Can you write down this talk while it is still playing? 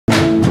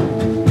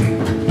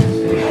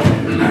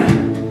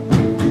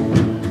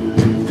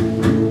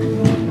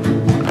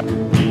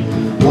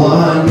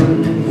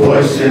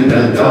in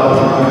the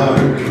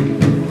dark,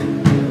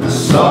 a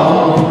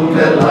song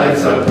that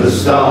lights up the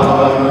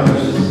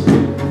stars,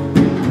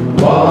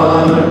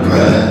 one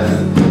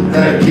breath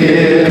that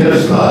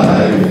gives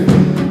life,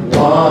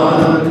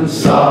 one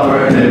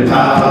sovereign in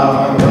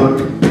power,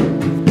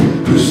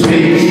 who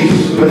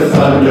speaks with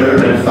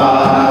thunder and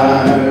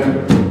fire,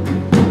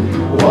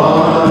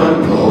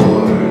 one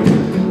Lord,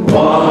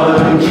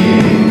 one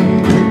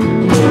King.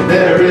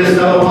 There is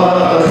no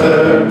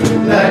other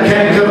that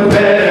can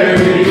compare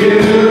to you.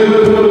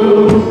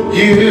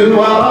 You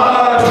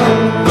are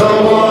the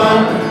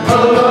one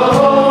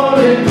alone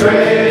in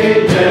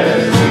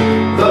greatness,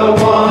 the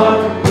one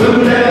who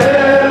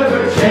never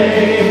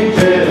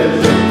changes.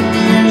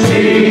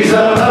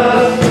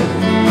 Jesus,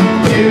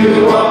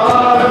 you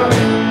are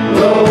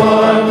the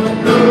one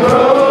who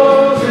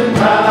rose in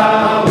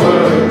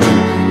power,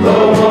 the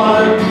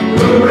one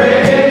who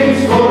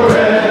reigns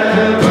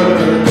forever.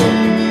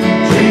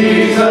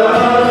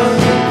 Jesus,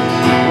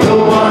 the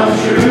one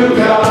true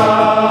God.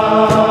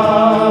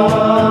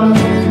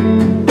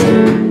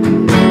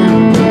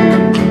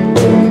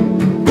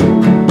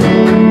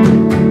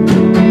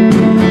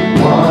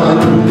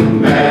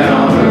 One man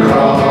on the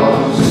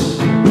cross,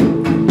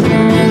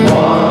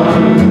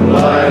 one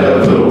light of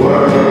the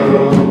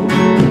world,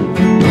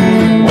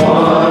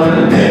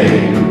 one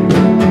name,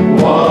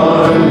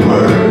 one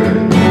word,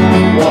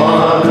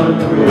 one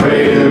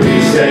way to be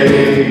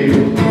saved,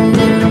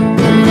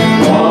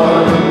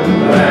 one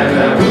lamb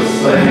that was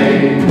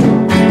slain,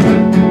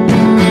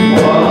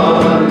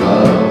 one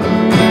love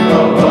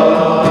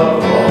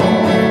above all.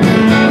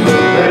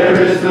 There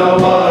is no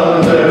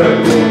other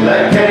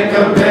that can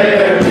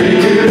compare to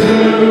you.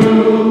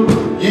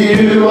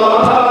 You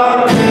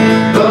are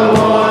the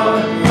one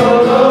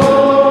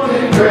alone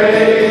in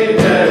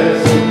greatness,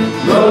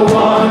 the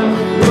one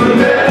who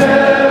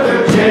never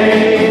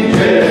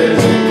changes.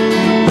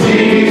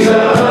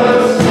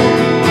 Jesus,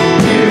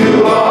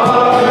 you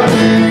are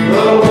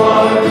the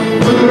one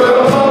who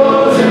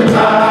rose in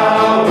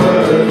power,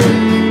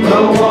 the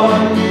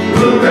one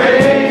who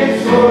reigns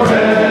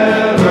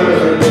forever.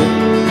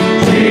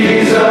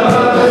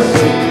 Jesus,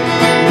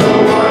 the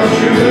one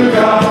true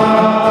God.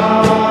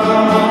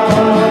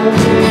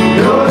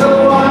 You're the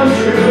one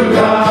true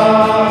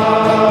God.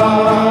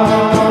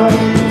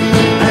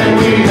 And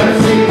we have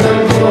seen the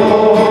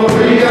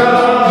glory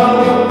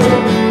of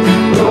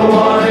the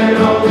one and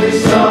only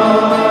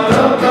Son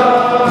of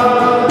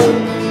God.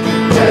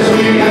 As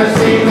we have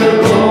seen the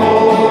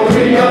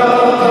glory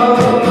of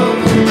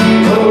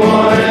the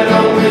one and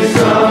only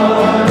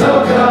Son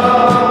of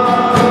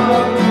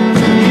God.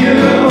 You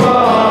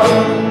are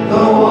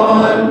the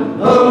one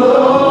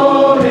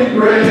alone in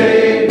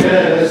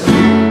greatness,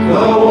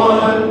 the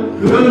one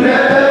who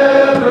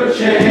never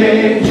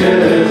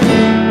changes.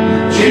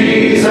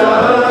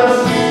 Jesus,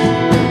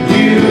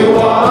 you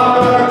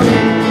are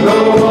the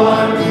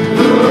one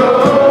who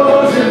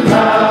rose in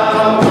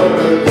power,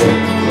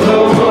 the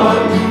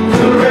one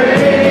who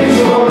reigns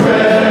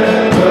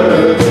forever.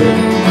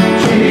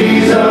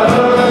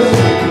 Jesus,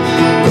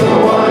 the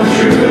one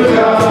true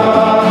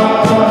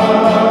God.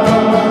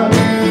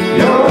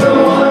 You're the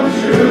one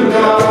true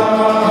God.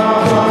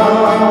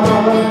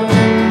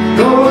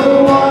 You're the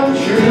one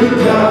true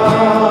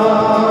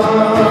God.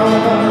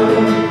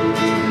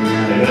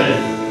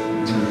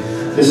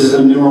 Amen. This is a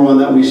newer one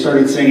that we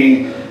started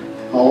singing,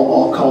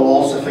 all called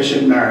All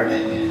Sufficient Merit. A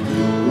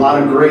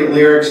lot of great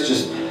lyrics,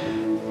 just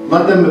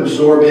let them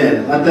absorb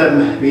in, let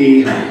them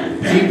be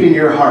deep in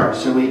your heart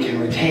so we can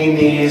retain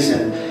these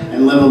and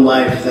live a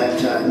life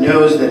that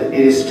knows that it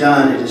is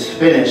done, it is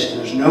finished,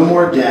 there's no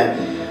more debt,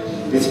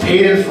 it's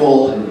paid in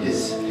full,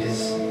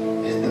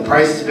 the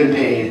price has been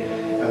paid,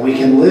 and we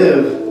can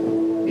live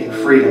in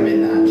freedom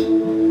in that.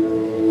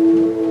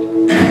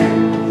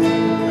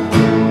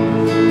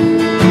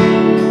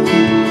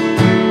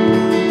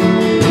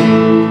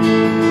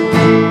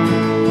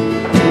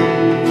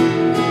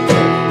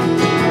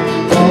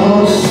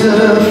 All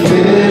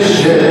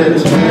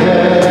sufficient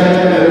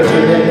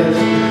merit,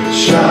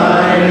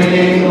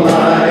 shining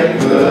like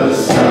the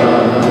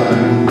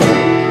sun.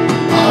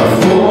 Our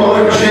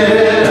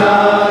fortune I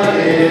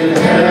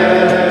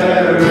inherit,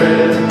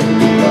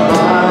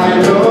 by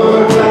your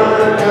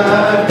work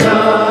I've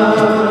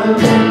done.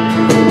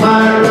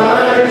 My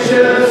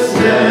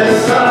righteousness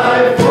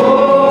I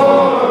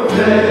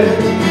forfeit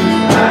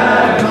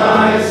at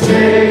my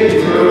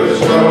Savior's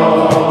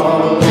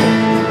cross,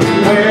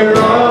 where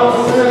all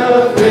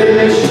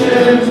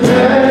sufficient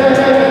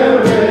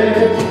merit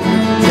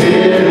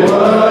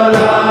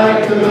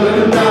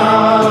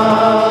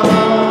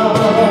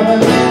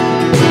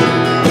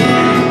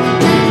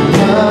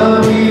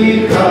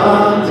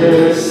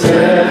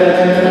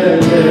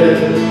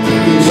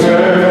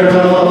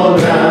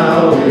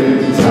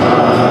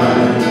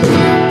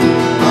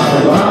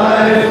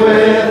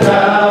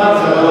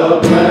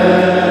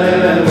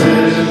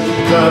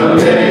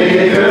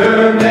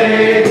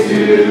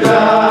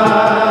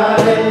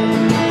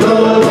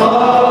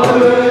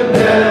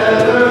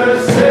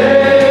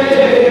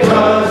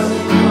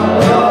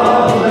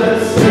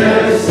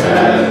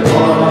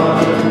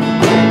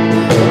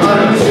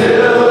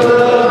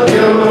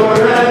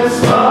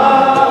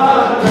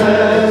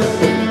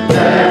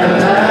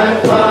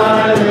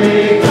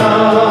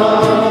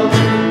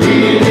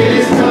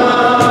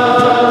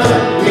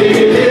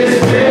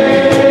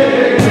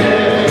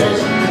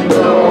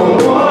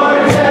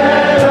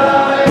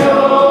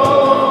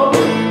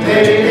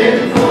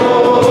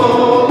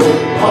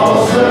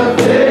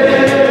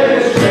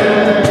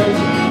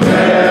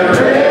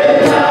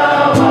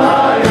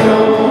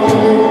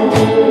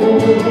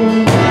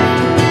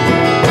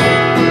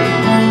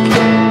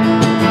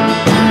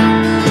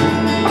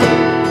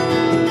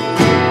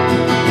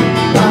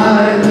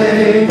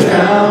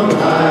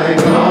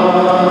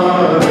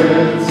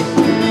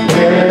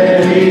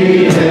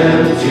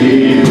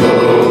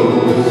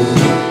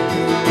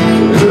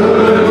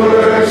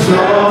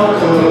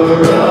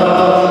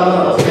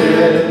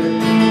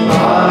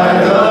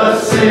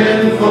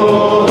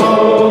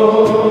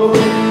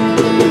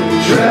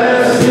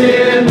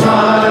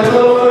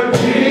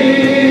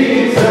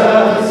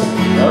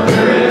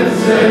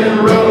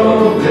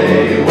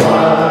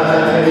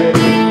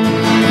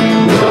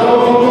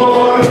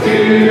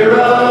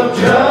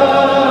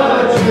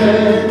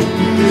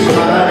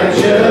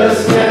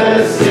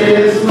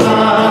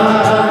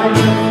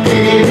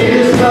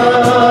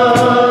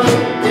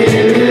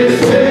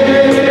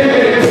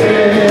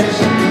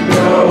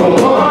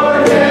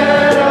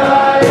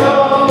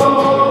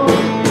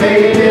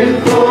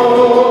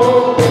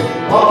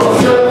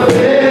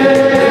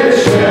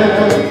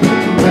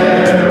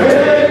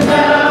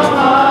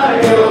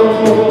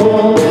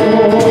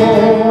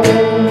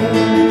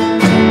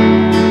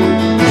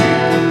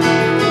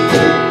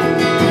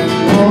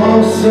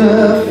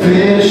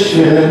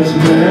sufficient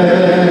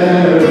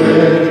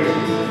merit,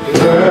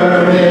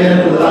 firm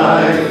in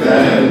life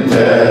and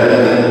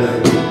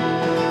death.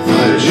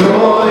 The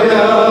joy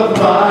of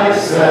my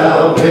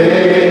salvation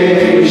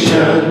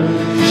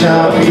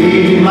shall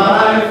be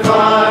my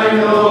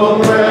final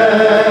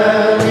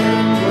breath.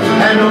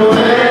 And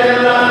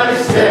when I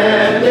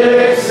stand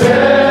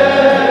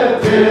accepted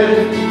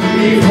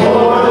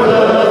before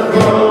the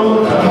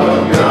throne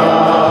of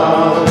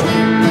God,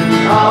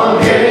 I'll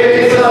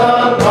gaze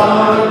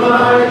upon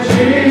my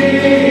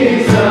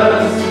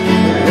Jesus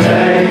and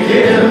thank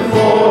Him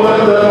for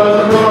the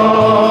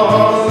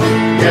cross.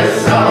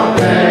 Yes, I'll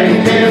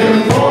thank Him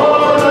for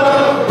the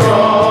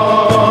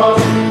cross.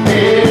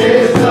 It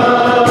is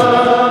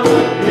done,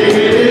 it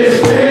is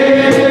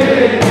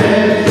finished.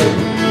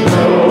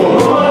 No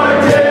more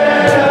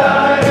debt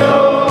I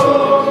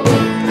owe.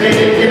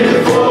 Paid in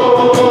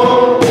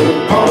full,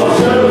 all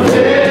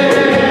sufficient.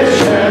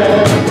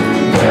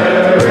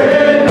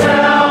 Merit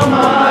now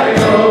my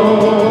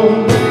own.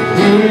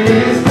 It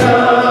is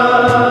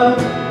done,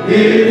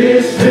 it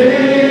is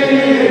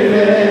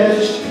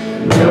finished.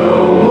 No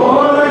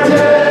more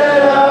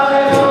debt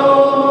I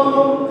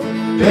owe.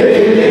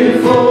 Paid in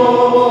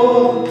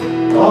full,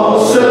 all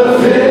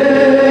sufficient.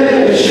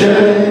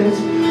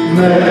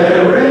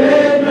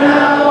 Merit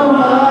now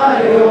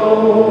my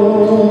own.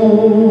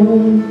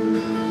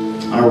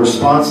 Our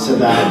response to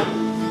that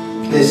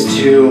is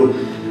to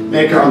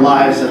make our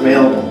lives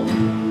available,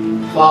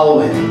 follow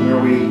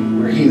Him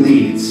where He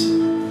leads.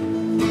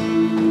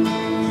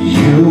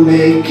 You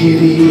make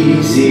it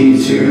easy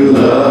to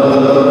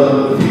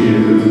love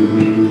you.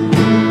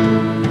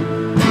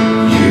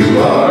 You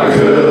are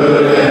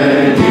good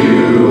and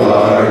you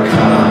are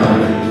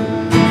kind.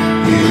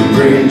 You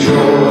bring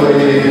joy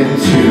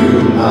into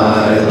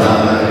my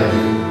life.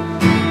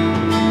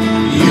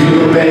 You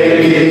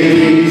make it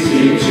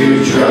easy to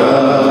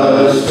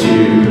trust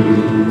you.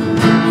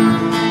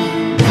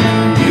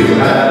 You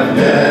have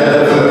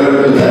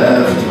never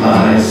left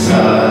my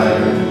side.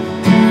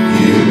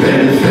 You've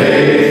been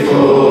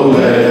faithful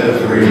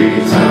every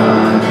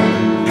time.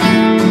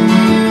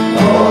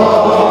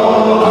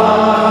 All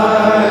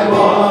I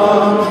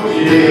want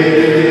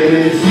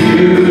is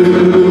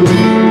you,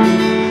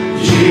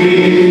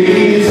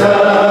 Jesus.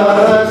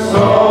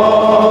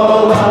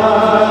 All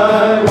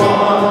I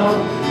want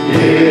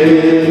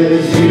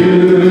is you.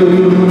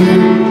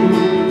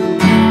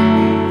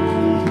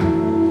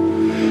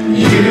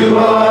 You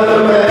are the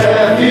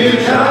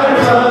refuge I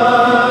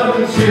run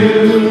to.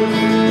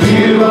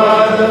 You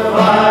are the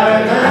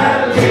fire that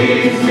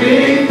leads me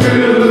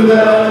through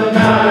the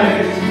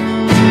night.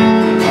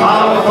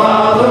 I'll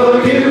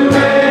follow you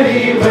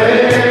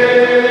anywhere.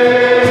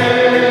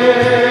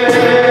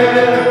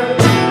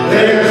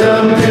 There's a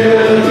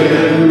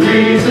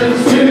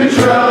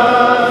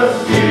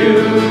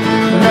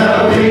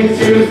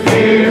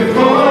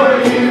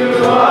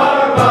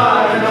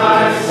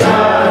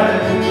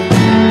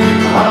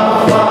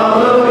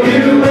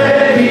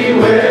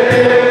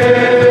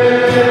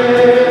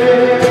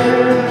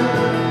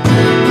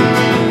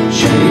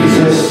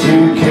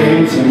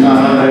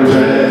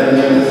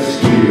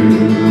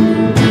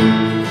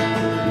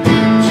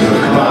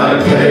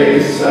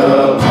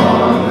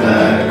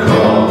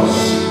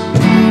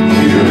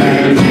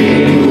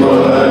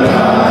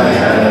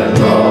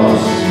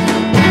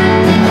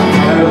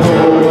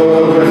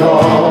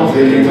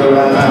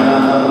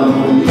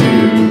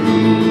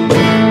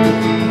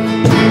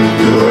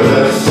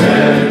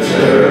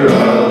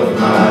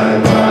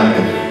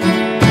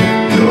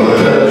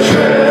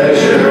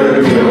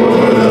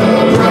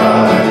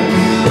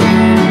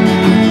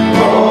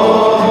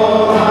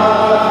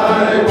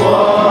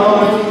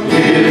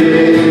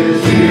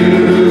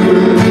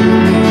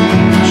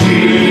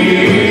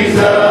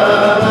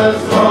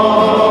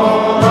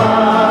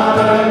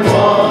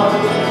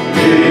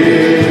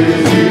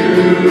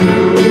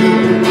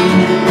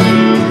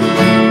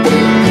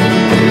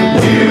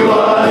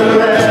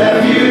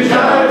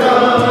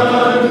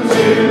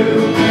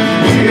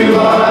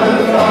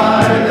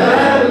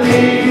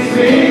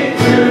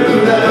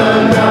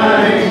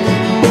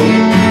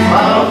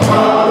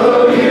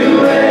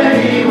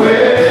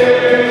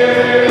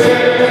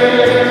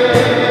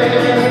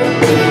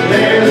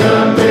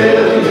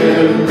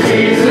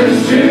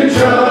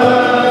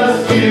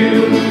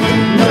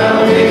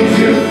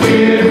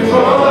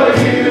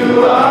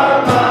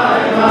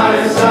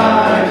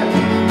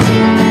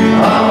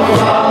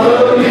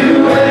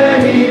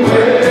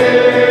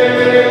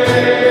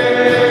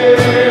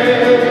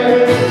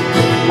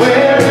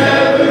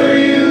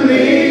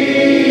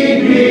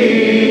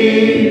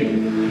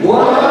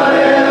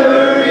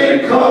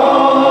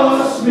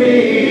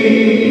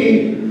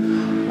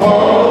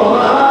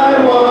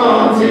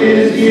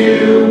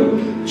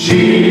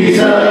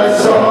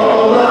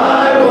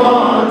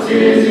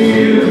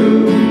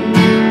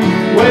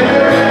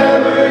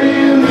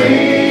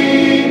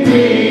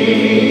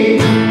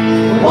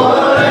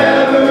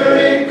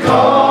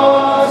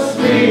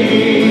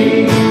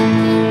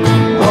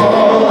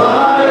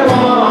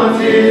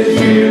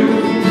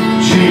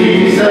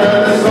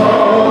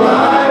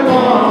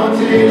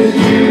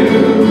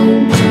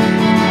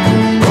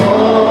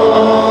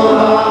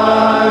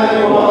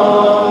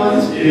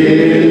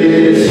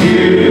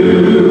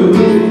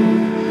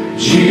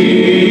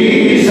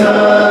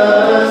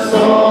Jesus,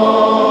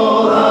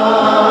 all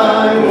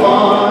I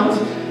want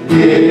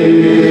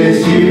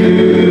is you.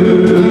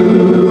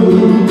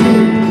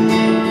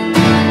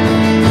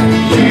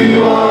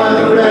 You are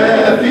the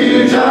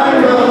refuge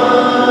I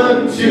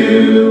run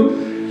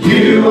to.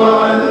 You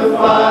are the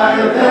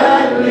fire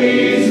that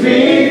leads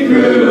me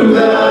through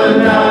the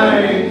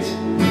night.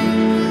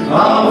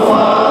 I'll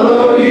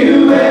follow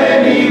you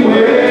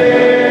anywhere.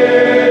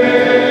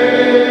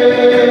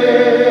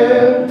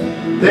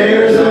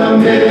 There's a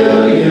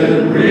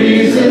million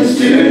reasons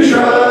to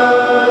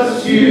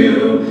trust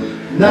you.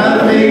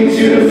 Nothing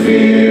to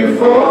fear,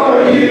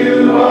 for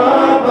you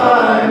are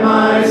by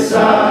my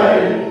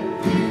side.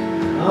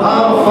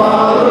 I'll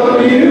follow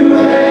you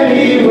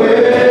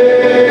anywhere.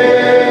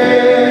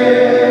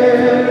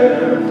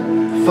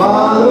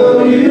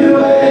 Follow you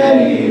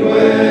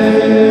anywhere.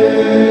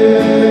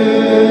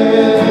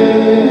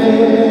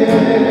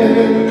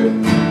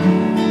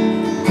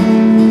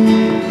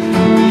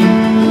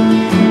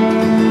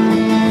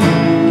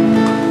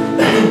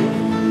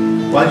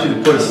 I want you to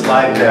put a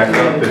slide back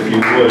up if you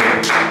would.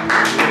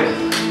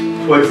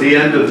 Towards the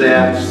end of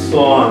that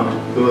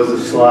song, there was a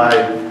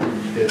slide.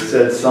 It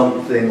said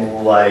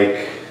something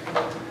like,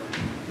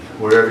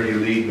 wherever you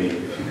lead me.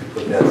 If you could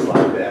put that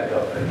slide back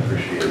up, I'd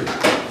appreciate it.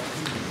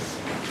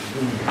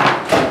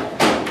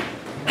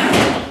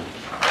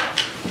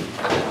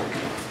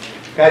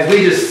 Guys,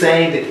 we just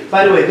sang it.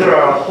 By the way, there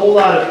are a whole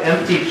lot of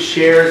empty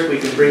chairs we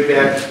can bring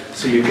back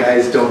so you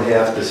guys don't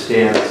have to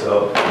stand.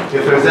 So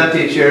if there's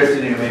empty chairs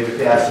in here, maybe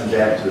pass them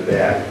back to the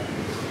back.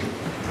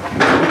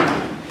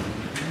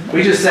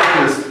 We just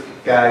sang this,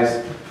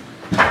 guys.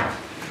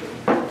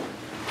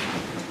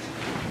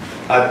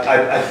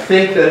 I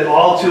think that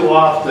all too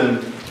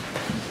often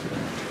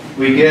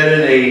we get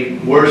in a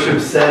worship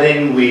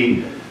setting,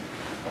 we're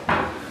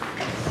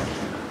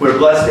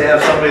blessed to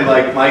have somebody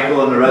like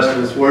Michael and the rest of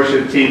his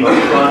worship team up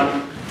front.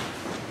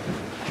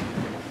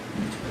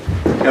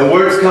 And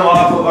words come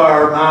off of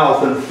our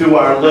mouth and through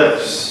our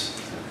lips.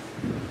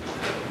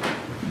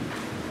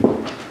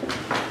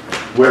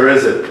 Where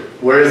is it?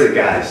 Where is it,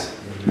 guys?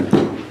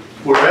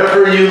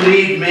 Wherever you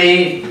lead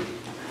me,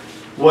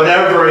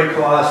 whatever it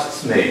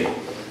costs me.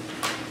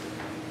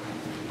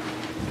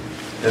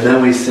 And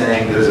then we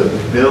sang, there's a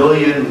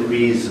million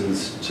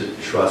reasons to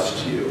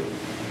trust you.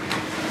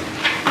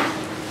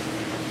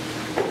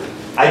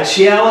 I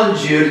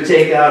challenge you to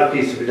take out a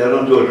piece of paper.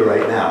 Don't do it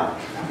right now.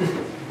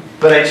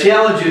 But I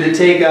challenge you to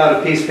take out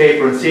a piece of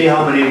paper and see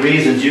how many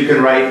reasons you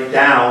can write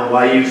down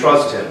why you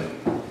trust him.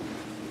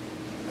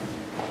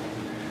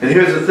 And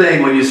here's the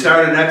thing, when you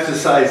start an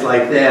exercise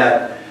like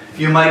that,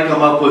 you might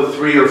come up with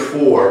 3 or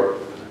 4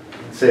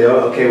 and say,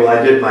 oh, okay, well,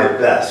 I did my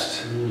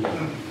best.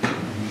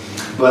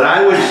 But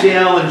I would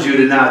challenge you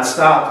to not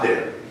stop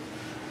there.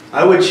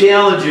 I would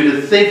challenge you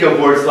to think of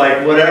words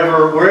like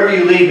wherever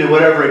you lead me,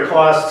 whatever it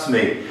costs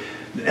me.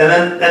 And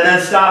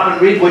then stop and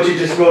read what you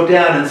just wrote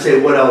down and say,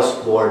 what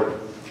else, Lord?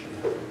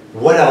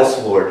 What else,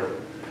 Lord?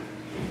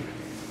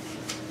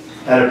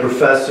 I had a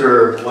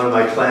professor, one of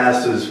my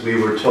classes, we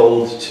were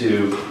told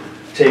to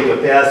take a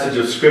passage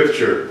of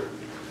Scripture,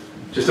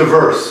 just a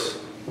verse,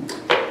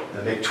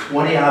 and make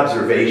 20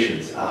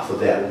 observations off of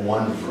that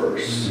one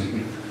verse.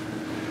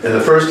 And the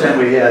first time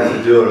we had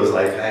to do it, it was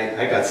like,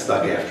 I got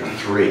stuck after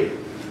 3.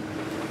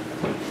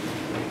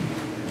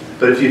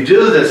 But if you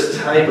do this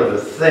type of a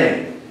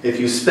thing, if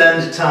you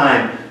spend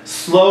time,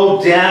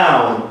 slow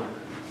down,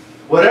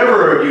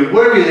 whatever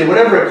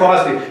it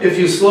costs you, if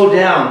you slow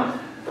down,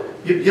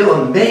 you'll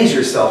amaze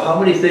yourself how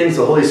many things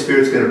the Holy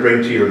Spirit's going to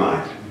bring to your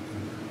mind.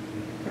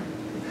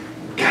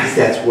 Guys,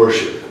 that's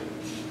worship.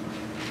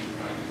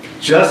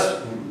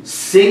 Just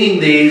singing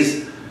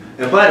these,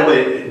 and by the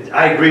way,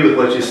 I agree with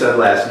what you said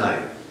last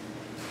night.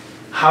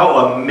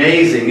 How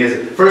amazing is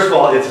it? First of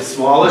all, it's a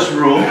smallish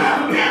room.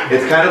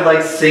 It's kind of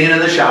like singing in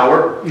the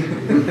shower.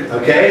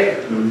 Okay?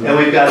 And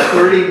we've got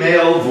 30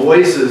 male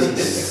voices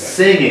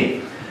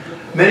singing.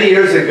 Many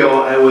years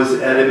ago, I was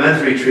at a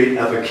men's retreat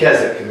up at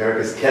Keswick,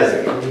 America's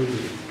Keswick.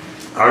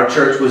 Our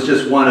church was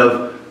just one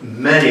of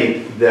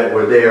many that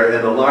were there.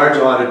 In the large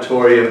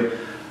auditorium,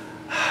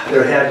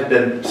 there had to have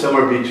been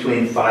somewhere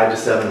between 500 to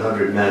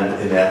 700 men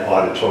in that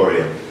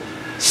auditorium,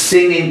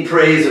 singing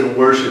praise and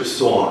worship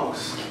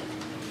songs.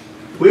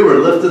 We were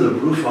lifting the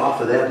roof off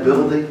of that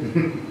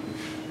building.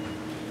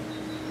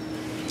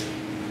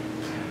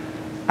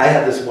 I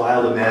have this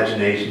wild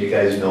imagination, you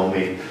guys know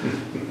me.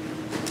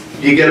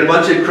 You get a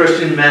bunch of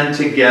Christian men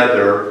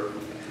together,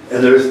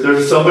 and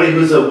there's somebody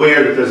who's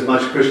aware that there's a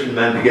bunch of Christian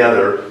men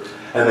together,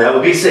 and that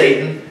would be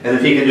Satan, and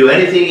if he can do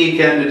anything he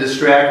can to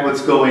distract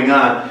what's going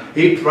on,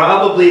 he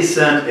probably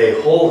sent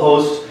a whole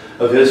host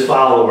of his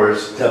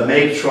followers to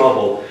make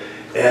trouble,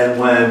 and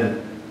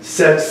when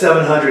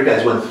 700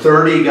 guys, when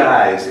 30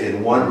 guys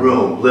in one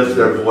room lift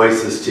their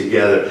voices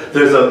together,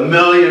 there's a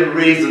million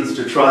reasons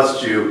to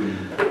trust you.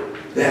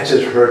 That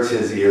just hurts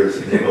his ears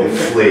and they go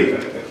flee.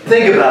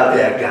 Think about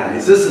that,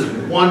 guys. This is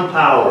one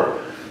power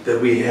that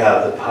we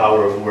have, the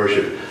power of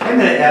worship. I'm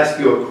going to ask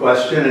you a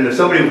question, and if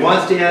somebody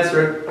wants to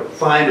answer it,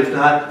 fine. If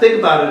not, think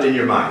about it in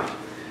your mind.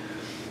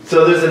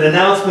 So there's an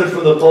announcement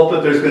from the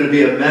pulpit, there's going to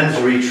be a men's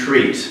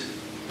retreat.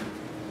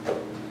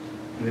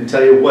 I'm going to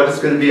tell you what it's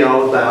going to be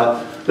all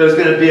about. There's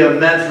going to be a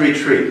men's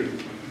retreat.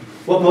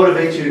 What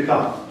motivates you to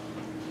come?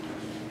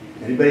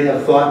 Anybody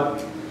have a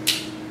thought?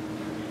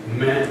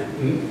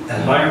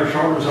 As iron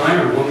sharpens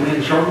iron, one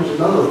man sharpens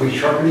another, we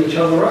sharpen each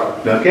other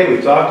up. Okay,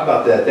 we talked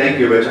about that. Thank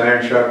you, Rich.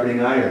 Iron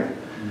sharpening iron.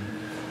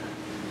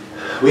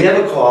 We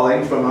have a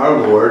calling from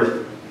our Lord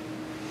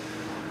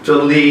to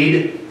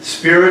lead,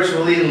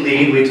 spiritually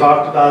lead. We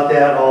talked about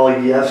that all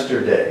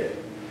yesterday.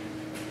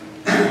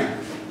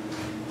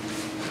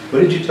 What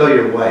did you tell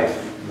your wife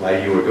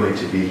why you were going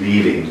to be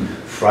leaving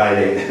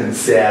Friday and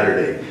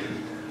Saturday?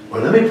 Or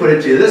let me put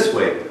it to you this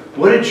way.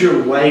 What did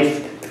your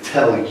wife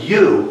tell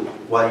you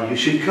why you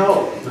should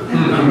go? A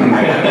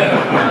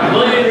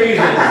million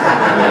reasons.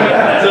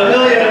 It's a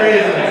million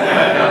reasons.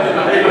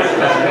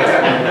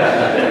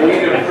 We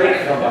need a break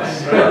from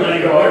us.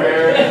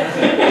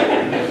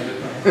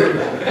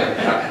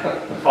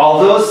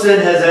 Although sin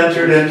has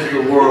entered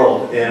into the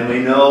world, and we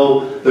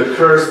know the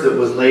curse that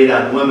was laid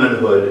on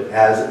womanhood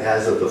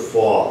as of the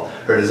fall,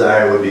 her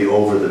desire would be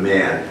over the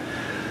man.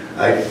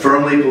 I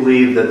firmly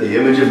believe that the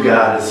image of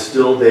God is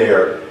still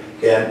there,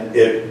 and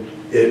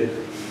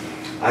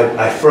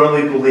I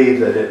firmly believe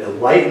that it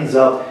lightens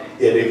up,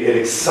 it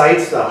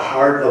excites the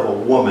heart of a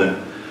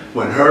woman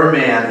when her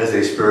man is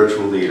a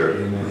spiritual leader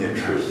in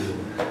truth.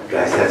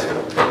 Guys,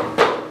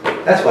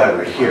 that's why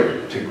we're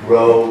here, to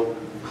grow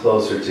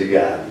closer to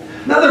God.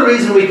 Another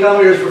reason we come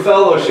here is for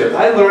fellowship.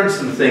 I learned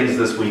some things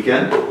this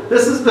weekend.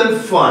 This has been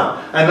fun.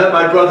 I met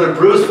my brother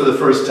Bruce for the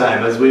first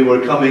time as we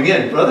were coming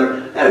in.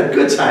 Brother, I had a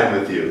good time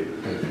with you.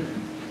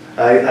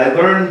 I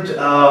learned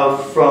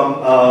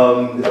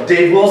from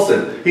Dave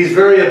Wilson. He's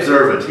very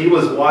observant. He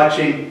was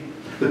watching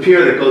the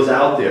pier that goes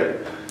out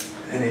there.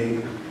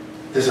 And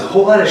there's a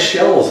whole lot of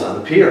shells on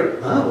the pier.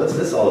 Huh, what's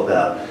this all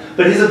about?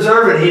 But he's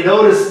observant. He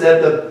noticed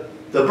that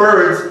the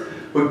birds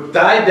would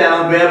dive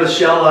down, grab a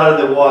shell out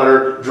of the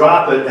water,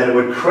 drop it, and it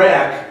would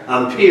crack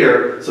on the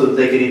pier so that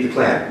they could eat the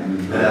clam.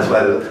 And that's why,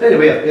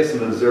 anyway, we have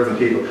some observant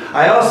people.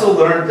 I also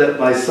learned that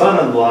my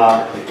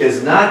son-in-law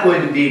is not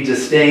going to be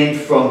disdained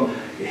from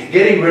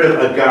getting rid of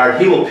a guard.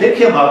 He will pick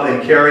him up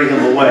and carry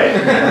him away.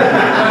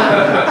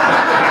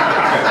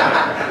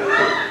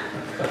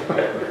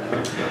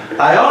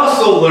 I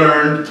also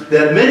learned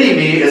that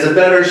mini-me is a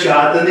better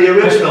shot than the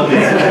original me.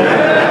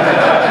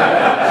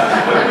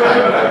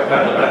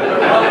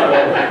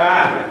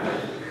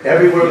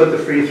 Everywhere but the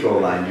free throw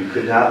line, you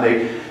could not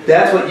make.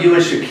 That's what you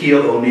and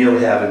Shaquille O'Neal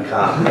have in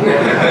common.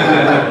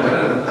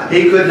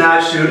 He could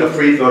not shoot a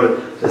free throw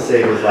to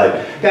save his life.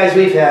 Guys,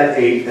 we've had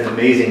an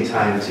amazing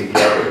time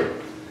together.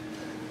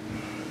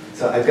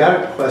 So I've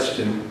got a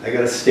question, I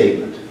got a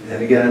statement.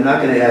 And again, I'm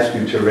not going to ask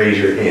you to raise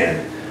your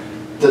hand.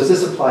 Does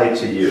this apply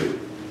to you?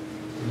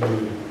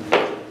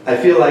 I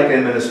feel like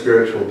I'm in a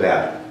spiritual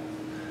battle.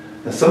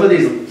 Now, some of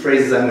these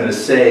phrases I'm going to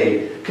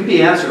say can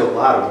be answered a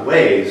lot of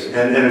ways,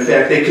 and in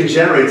fact, they could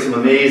generate some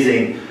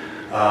amazing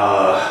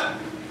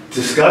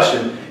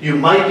discussion. You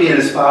might be in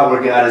a spot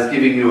where God is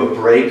giving you a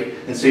break,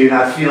 and so you're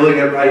not feeling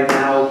it right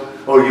now,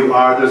 or you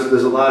are.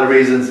 There's a lot of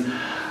reasons.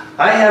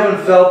 I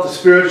haven't felt the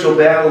spiritual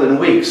battle in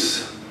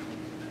weeks.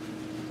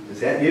 Is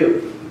that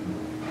you?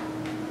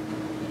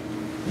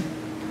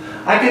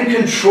 I can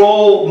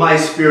control my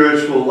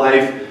spiritual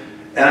life,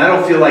 and I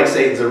don't feel like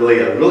Satan's really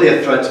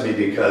a threat to me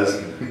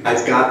because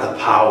I've got the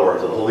power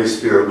of the Holy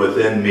Spirit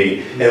within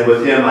me, and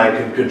with Him I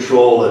can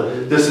control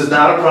it. This is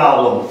not a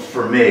problem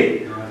for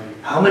me.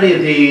 How many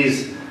of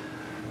these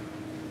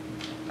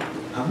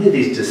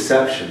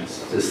deceptions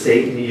does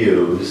Satan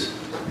use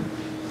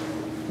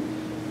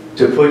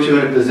to put you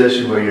in a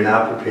position where you're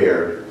not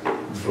prepared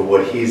for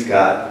what he's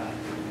got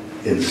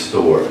in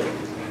store?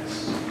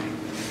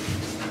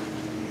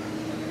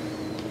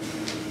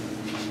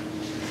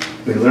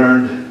 We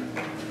learned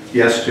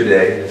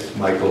yesterday, as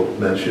Michael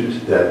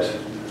mentioned, that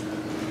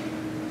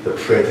the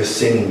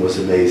singing was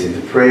amazing.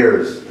 The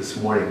prayers this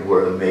morning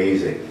were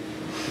amazing.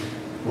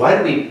 Why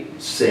do we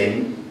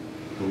sing?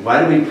 Why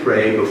do we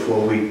pray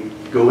before we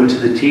go into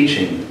the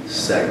teaching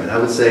segment? I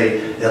would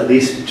say at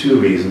least two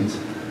reasons.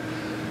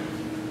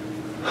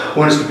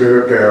 One is to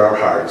prepare our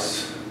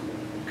hearts,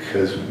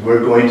 because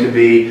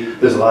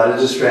there's a lot of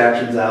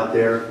distractions out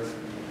there.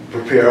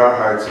 Prepare our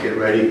hearts, get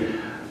ready.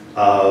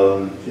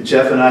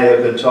 Jeff and I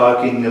have been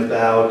talking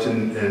about,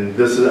 and I'm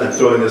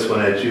throwing this one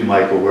at you,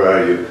 Michael, where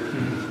are you?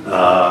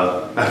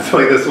 I'm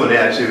throwing this one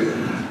at you.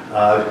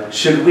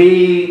 Should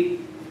we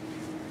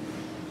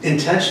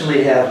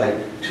intentionally have like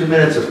 2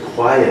 minutes of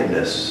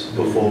quietness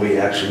before we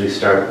actually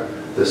start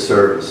the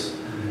service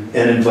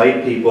and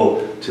invite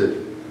people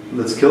to,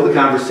 let's kill the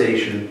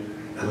conversation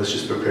and let's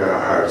just prepare our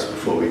hearts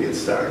before we get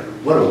started.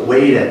 What a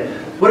way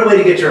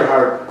to get your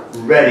heart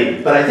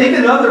ready. But I think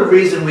another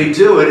reason we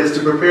do it is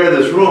to prepare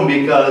this room,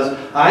 because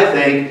I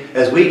think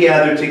as we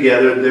gathered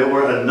together, there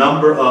were a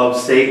number of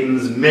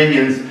Satan's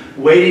minions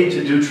waiting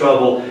to do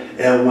trouble.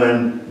 And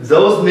when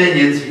those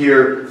minions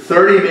hear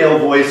 30 male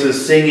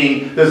voices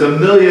singing, "There's a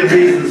million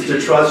reasons to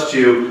trust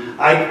you,"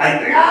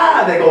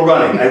 they go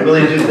running. I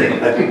really do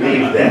think, I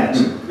believe that.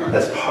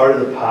 That's part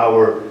of the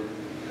power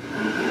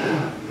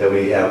that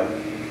we have.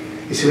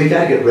 You see, we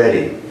got to get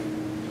ready.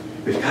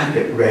 We've got to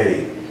get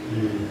ready.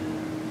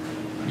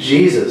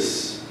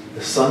 Jesus,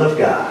 the Son of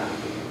God,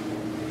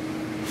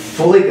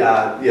 fully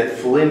God, yet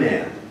fully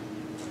man,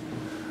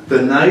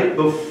 the night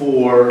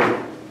before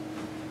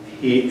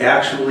he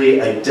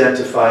actually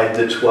identified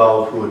the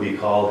 12 who would be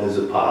called his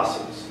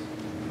apostles,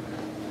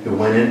 who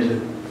went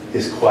into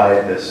his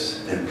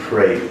quietness and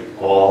prayed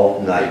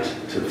all night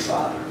to the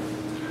Father.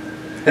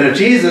 And if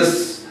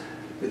Jesus,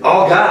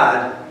 all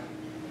God,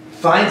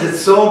 finds it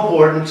so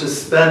important to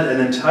spend an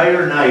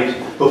entire night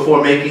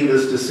before making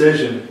this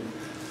decision,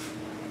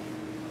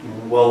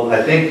 well,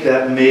 I think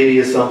that maybe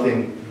is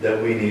something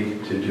that we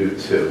need to do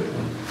too.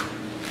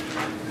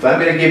 If I'm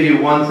going to give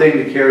you one thing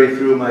to carry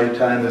through my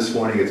time this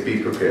morning, it's be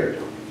prepared.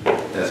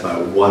 That's my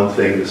one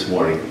thing this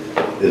morning,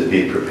 is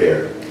be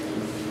prepared.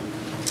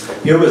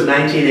 Year was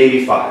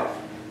 1985.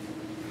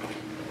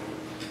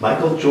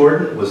 Michael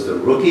Jordan was the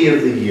Rookie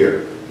of the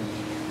Year.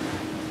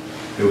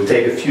 It would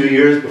take a few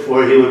years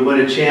before he would win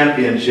a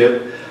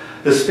championship.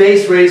 The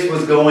space race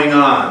was going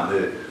on.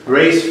 The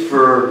race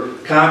for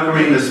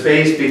conquering the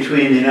space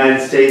between the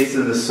United States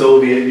and the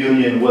Soviet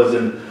Union was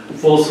in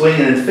full swing.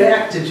 And in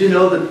fact, did you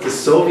know that the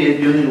Soviet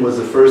Union was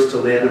the first to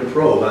land a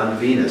probe on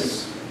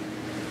Venus?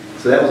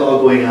 So that was all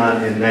going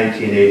on in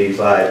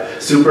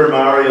 1985. Super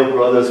Mario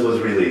Brothers was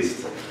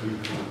released.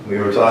 We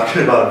were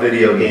talking about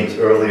video games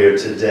earlier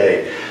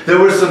today. There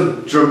were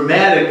some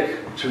dramatic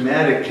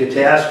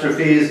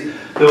catastrophes.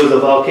 There was a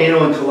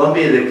volcano in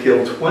Colombia that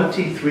killed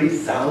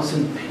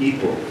 23,000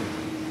 people.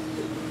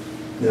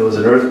 There was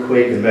an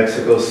earthquake in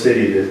Mexico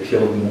City that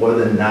killed more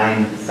than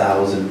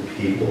 9,000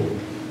 people.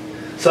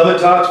 Summit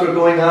talks were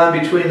going on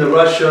between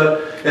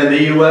Russia and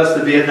the US.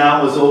 The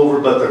Vietnam was over,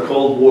 but the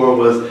Cold War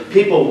was,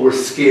 people were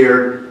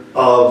scared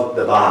of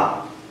the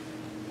bomb.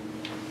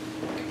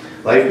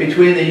 Life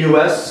between the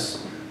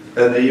US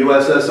and the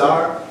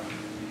USSR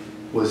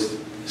was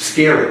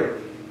scary.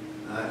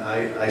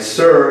 I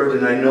served,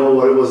 and I know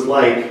what it was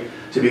like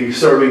to be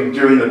serving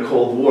during the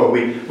Cold War.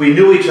 We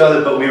knew each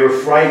other, but we were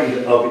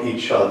frightened of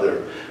each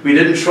other. We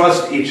didn't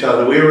trust each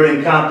other. We were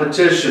in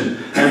competition,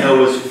 and there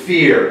was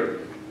fear.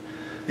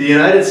 The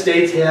United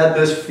States had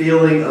this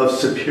feeling of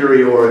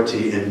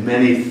superiority in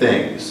many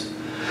things.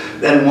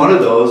 And one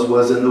of those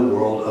was in the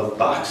world of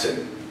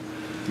boxing.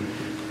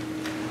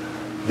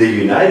 The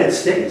United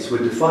States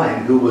would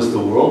define who was the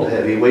world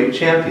heavyweight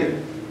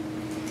champion.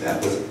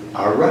 That was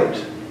our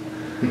right.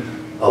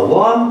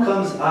 Along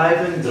comes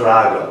Ivan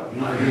Drago.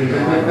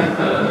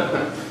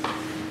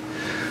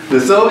 The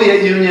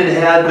Soviet Union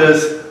had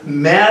this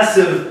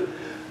massive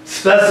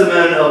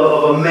specimen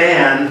of a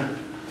man,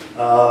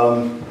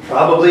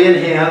 probably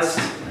enhanced.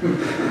 And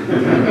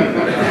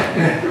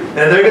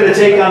they're going to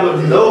take on,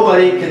 but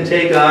nobody can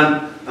take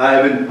on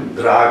Ivan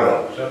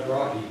Drago. Except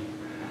Rocky.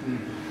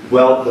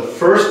 Well, the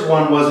first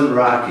one wasn't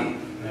Rocky.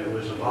 It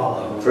was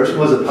Apollo. The first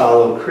one was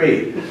Apollo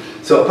Creed.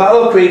 So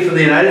Apollo Creed from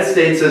the United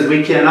States says,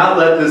 we cannot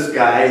let this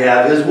guy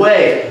have his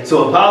way.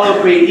 So Apollo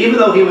Creed, even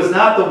though he was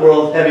not the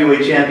world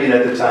heavyweight champion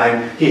at the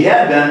time, he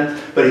had been,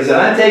 but he said,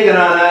 I'm taking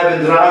on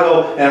Ivan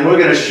Drago, and we're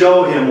going to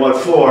show him what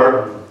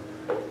for.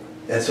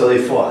 And so they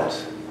fought.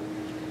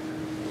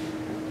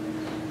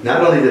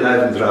 Not only did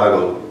Ivan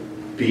Drago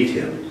beat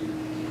him,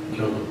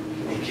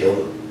 he killed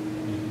him.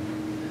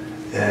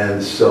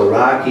 And so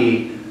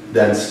Rocky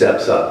then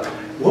steps up.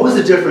 What was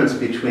the difference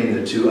between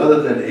the two,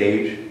 other than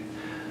age?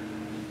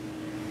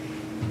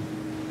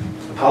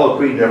 Apollo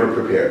Creed never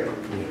prepared.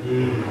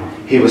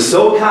 He was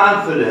so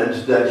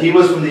confident that he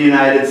was from the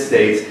United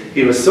States.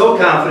 He was so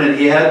confident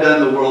he had been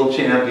the world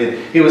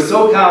champion. He was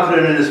so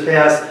confident in his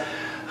past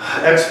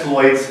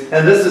exploits.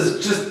 And this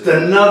is just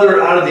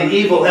another out of the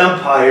evil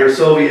empire,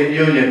 Soviet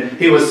Union.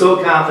 He was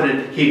so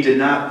confident he did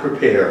not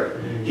prepare.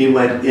 He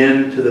went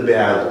into the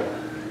battle.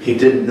 He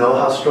didn't know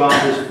how strong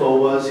his foe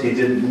was. He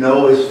didn't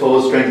know his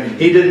foe's strength.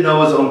 He didn't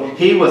know his own.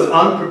 He was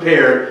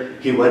unprepared.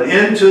 He went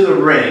into the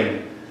ring.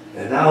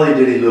 And not only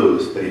did he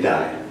lose, but he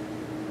died.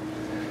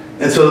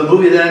 And so the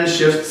movie then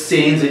shifts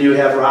scenes, and you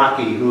have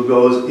Rocky, who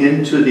goes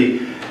into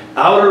the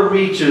outer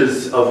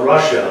reaches of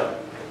Russia,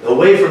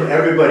 away from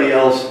everybody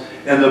else,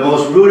 and the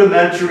most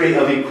rudimentary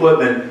of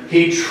equipment.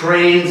 He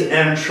trains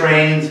and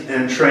trains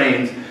and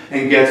trains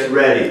and gets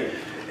ready.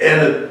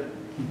 And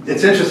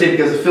it's interesting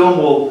because the film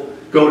will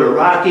go to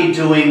Rocky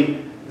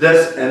doing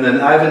this, and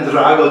then Ivan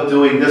Drago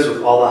doing this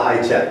with all the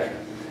high tech.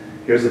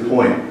 Here's the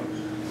point.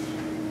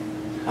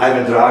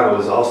 Ivan Drago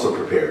was also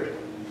prepared.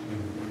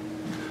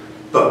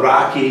 But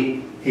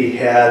Rocky, he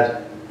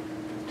had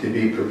to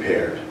be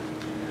prepared.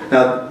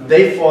 Now,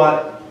 they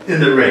fought in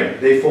the ring.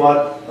 They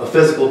fought a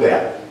physical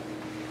battle.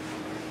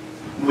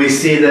 We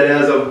see that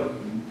as a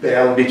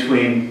battle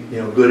between,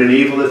 good and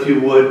evil, if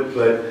you would,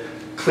 but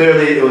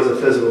clearly it was a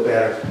physical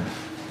battle.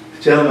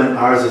 Gentlemen,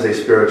 ours is a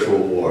spiritual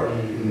war.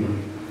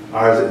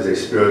 Ours is a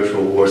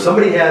spiritual war.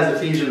 Somebody has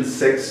Ephesians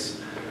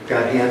 6,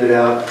 got handed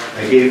out.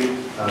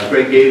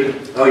 Greg gave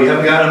it. Oh, you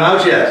haven't gotten them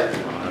out yet?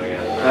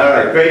 All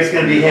right, Greg's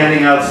going to be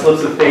handing out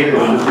slips of paper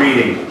with the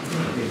reading.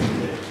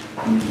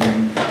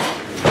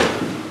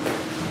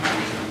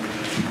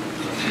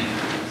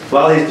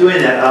 While he's doing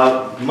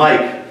that,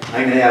 Mike,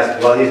 I'm going to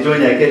ask, while he's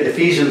doing that, get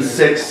Ephesians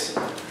 6,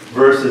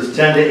 verses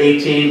 10 to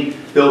 18.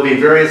 There'll be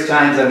various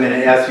times I'm going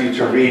to ask you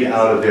to read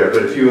out of there,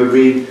 but if you would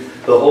read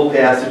the whole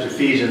passage,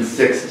 Ephesians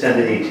 6, 10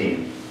 to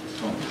 18.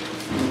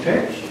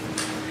 Okay.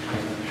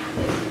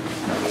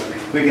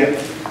 We get,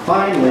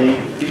 finally,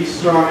 be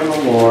strong in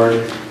the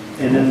Lord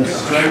and in the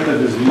strength of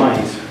his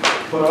might.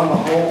 Put on the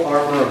whole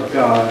armor of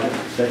God,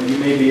 that you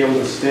may be able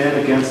to stand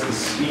against the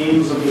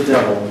schemes of the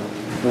devil.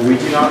 For we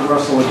do not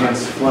wrestle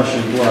against flesh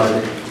and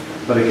blood,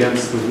 but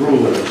against the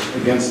rulers,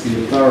 against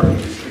the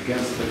authorities,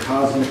 against the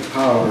cosmic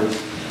powers,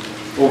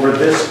 over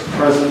this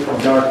present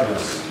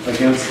darkness,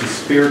 against the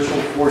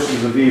spiritual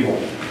forces of evil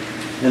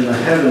in the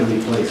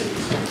heavenly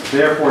places.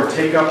 Therefore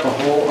take up the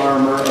whole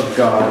armor of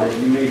God, that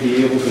you may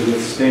be able to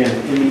withstand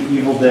any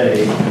evil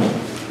day,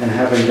 and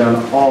having done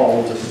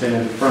all, to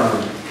stand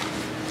firm.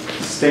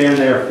 Stand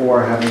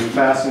therefore, having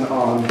fastened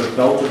on the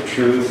belt of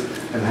truth,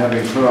 and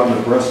having put on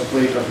the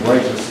breastplate of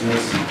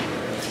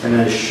righteousness, and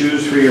as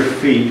shoes for your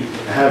feet,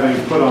 having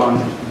put on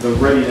the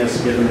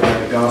readiness given by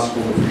the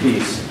gospel of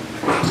peace.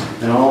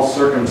 In all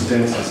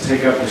circumstances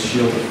take up the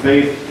shield of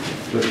faith,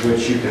 with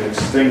which you can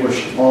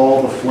extinguish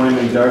all the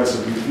flaming darts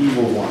of the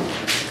evil one.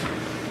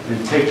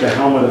 And take the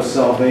helmet of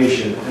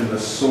salvation and the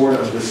sword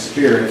of the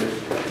Spirit,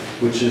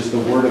 which is the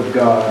word of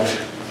God,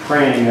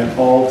 praying at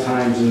all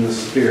times in the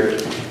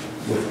Spirit,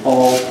 with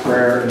all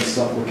prayer and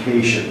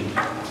supplication.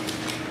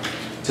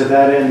 To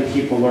that end,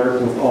 keep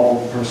alert with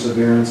all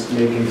perseverance,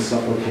 making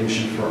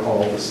supplication for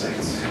all the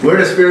saints. We're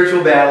in a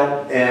spiritual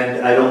battle,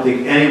 and I don't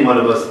think any one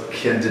of us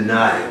can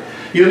deny it.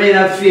 You may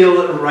not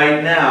feel it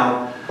right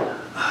now.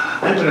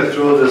 I'm going to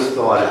throw this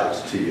thought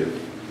out to you.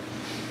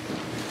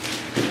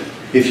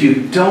 If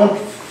you don't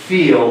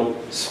feel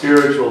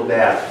spiritual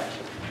battle,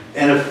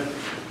 and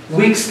if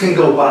weeks can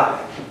go by,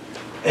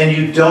 and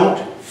you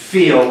don't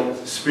feel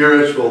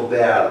spiritual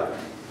battle,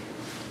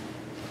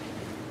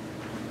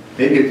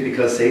 maybe it's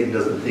because Satan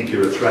doesn't think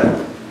you're a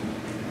threat.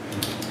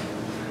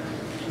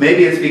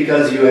 Maybe it's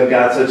because you have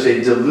got such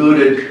a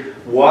diluted,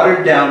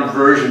 watered-down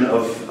version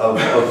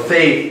of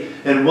faith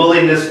and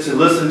willingness to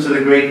listen to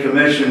the Great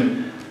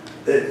Commission.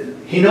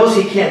 He knows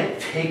he can't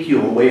take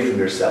you away from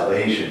your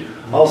salvation.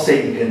 All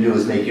Satan can do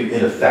is make you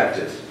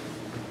ineffective.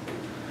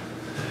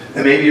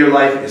 And maybe your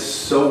life is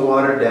so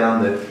watered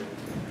down that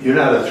you're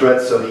not a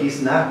threat, so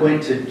he's not going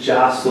to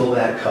jostle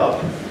that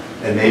cup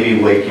and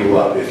maybe wake you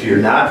up. If you're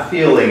not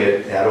feeling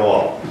it at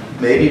all,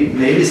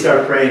 maybe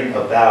start praying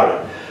about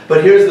it.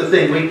 But here's the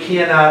thing, we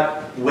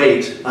cannot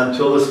wait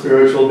until the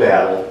spiritual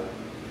battle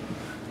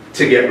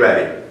to get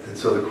ready. And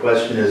so the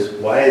question is,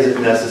 why is it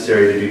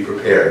necessary to be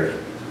prepared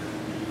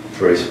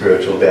for a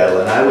spiritual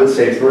battle? And I would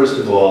say, first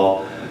of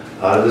all,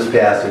 out of this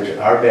passage,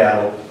 our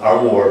battle,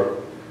 our war,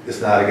 is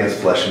not against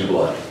flesh and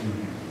blood.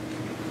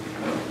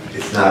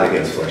 It's not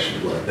against flesh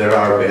and blood. There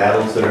are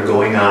battles that are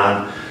going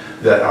on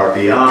that are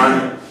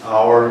beyond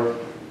our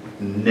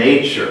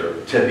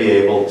nature to be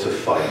able to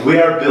fight. We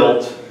are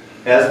built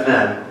as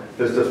men.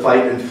 There's the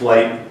fight and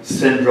flight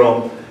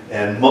syndrome,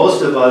 and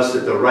most of us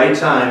at the right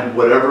time,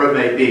 whatever it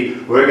may be,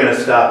 we're going to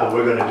stop and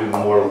we're going to do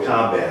mortal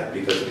combat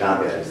because the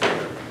combat is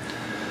there.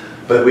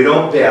 But we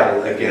don't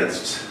battle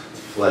against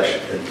flesh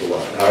and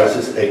blood. Ours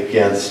is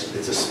against,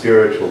 it's a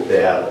spiritual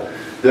battle.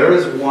 There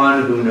is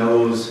one who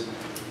knows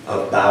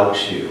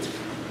about you.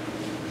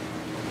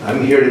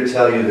 I'm here to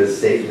tell you that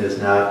Satan is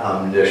not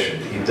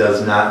omniscient. He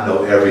does not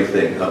know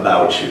everything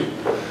about you.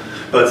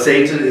 But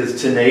Satan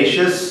is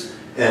tenacious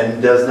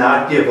and does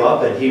not give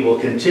up, and he will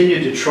continue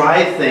to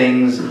try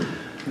things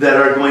that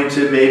are going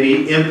to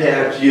maybe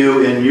impact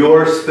you in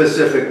your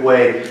specific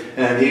way.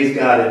 And he's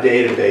got a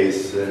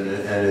database, and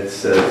it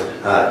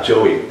says,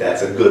 Joey,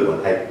 that's a good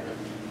one.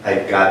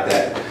 I got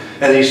that.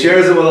 And he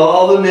shares it with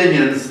all the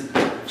minions.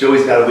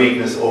 Joey's got a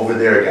weakness over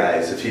there,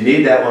 guys. If you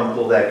need that one,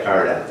 pull that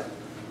card out.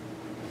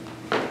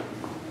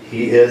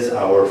 He is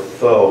our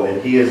foe,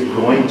 and he is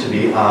going to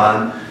be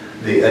on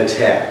the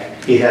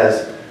attack. He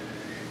has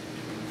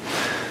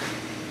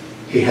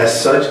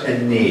such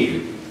a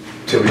need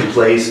to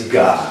replace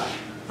God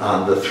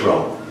on the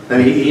throne. I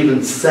mean, he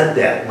even said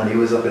that when he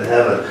was up in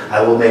heaven,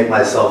 I will make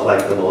myself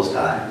like the Most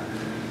High.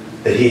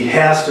 That he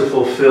has to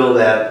fulfill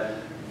that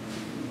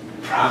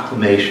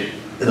proclamation.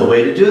 And the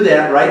way to do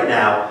that right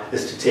now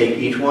is to take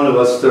each one of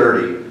us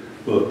 30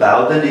 who have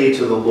bowed the knee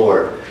to the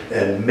Lord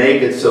and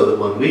make it so that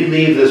when we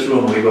leave this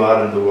room, we go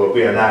out into the world,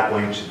 we're not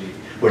going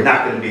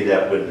to be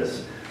that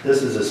witness.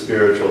 This is a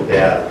spiritual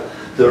battle.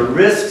 The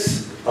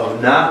risks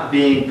of not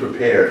being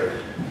prepared,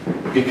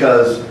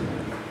 because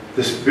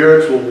the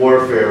spiritual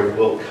warfare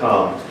will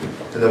come.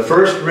 And the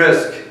first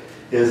risk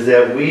is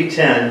that we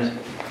tend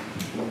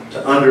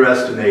to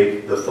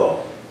underestimate the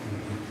foe.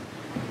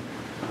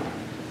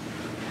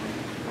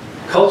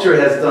 Culture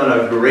has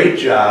done a great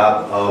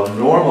job of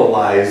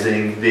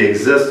normalizing the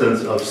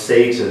existence of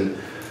Satan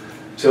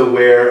to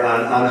where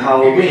on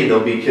Halloween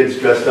there'll be kids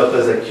dressed up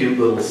as a cute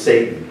little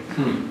Satan.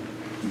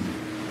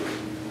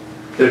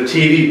 Their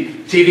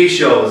TV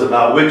shows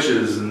about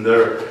witches, and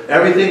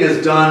everything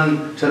is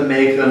done to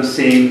make them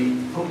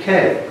seem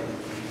okay.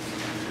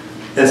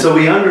 And so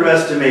we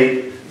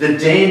underestimate the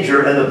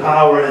danger and the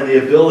power and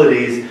the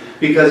abilities,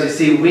 because you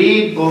see,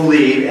 we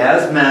believe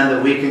as men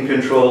that we can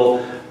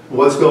control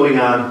what's going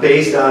on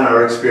based on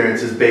our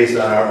experiences, based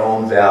on our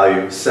own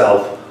value,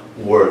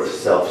 self-worth,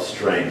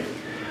 self-strength.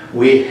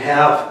 We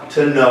have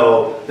to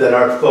know that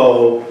our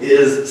foe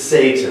is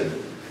Satan.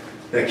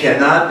 That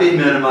cannot be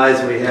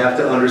minimized. We have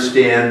to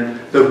understand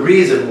the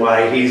reason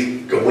why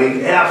he's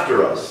going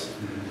after us.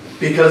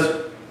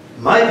 Because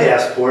my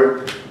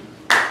passport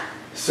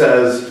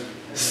says,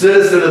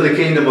 citizen of the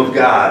kingdom of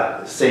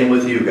God. Same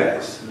with you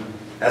guys.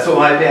 That's what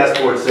my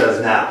passport says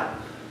now.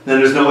 Then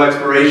there's no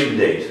expiration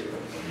date.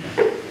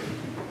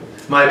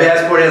 My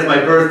passport has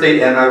my birth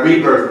date and my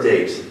rebirth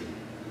date.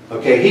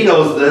 Okay, he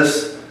knows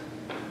this,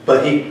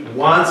 but he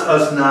wants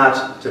us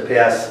not to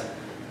pass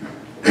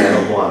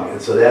that along.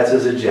 And so that's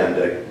his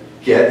agenda.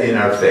 Get in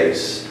our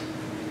face.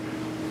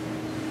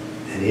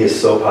 And he is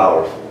so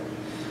powerful.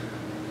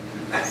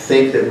 I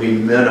think that we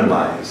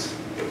minimize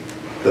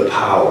the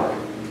power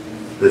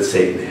that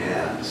Satan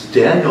has.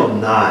 Daniel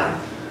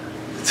 9.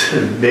 It's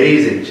an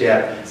amazing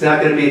chapter. It's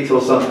not going to be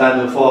until sometime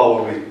in the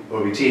fall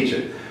where we teach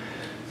it.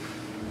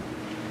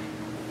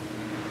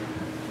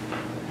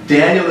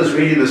 Daniel is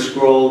reading the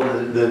scroll.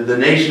 The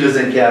nation is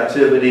in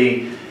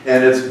captivity,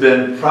 and it's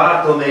been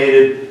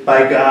proclamated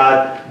by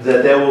God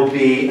that there will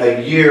be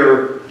a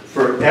year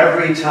for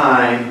every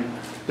time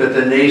that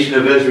the nation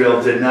of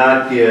Israel did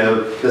not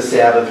give the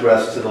Sabbath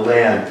rest to the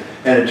land.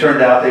 And it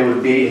turned out they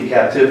would be in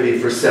captivity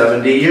for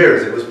 70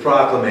 years. It was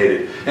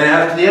proclamated. And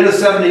after the end of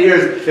 70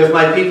 years, if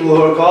my people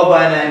who are called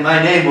by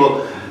my name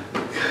will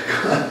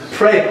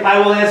pray, I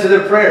will answer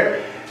their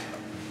prayer.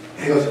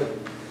 He goes,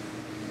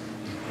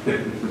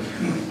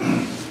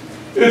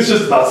 it's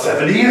just about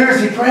 70 years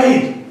he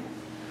prayed.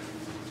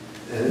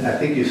 And I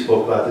think you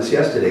spoke about this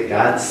yesterday.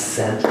 God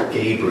sent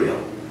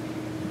Gabriel.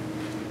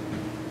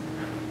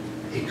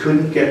 He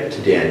couldn't get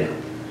to Daniel.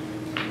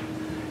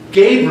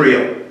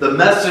 Gabriel, the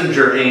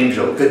messenger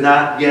angel, could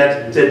not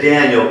get to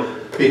Daniel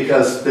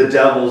because the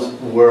devils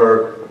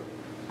were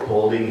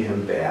holding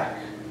him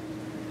back.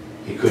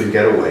 He couldn't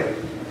get away.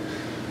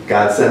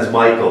 God sends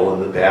Michael,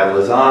 and the battle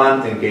is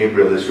on, and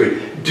Gabriel is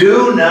free.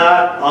 Do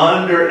not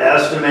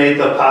underestimate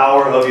the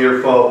power of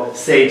your foe,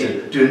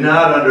 Satan. Do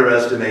not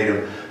underestimate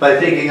him by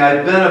thinking,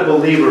 I've been a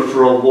believer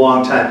for a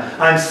long time.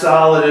 I'm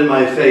solid in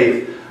my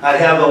faith. I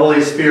have the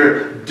Holy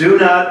Spirit. Do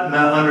not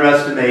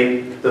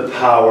underestimate the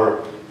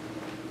power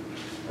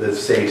that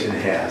Satan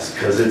has,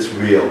 because it's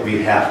real.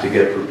 We have to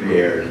get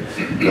prepared.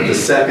 But the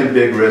second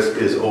big risk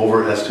is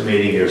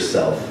overestimating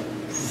yourself.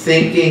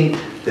 Thinking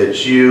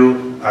that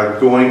you are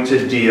going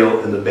to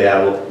deal in the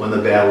battle when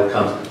the battle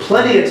comes.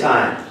 Plenty of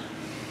time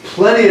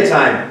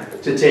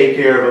to take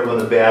care of it when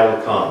the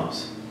battle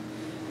comes.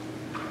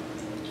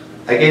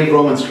 I gave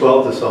Romans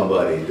 12 to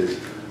somebody. Does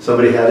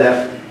somebody have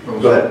that?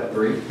 Go ahead.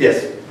 3?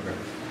 Yes.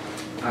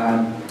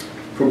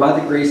 For by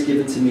the grace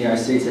given to me, I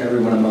say to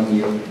everyone among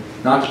you,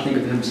 not to think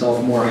of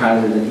himself more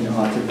highly than he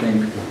ought to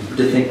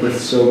think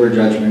with sober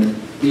judgment,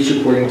 each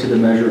according to the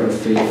measure of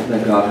faith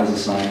that God has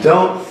assigned.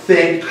 Don't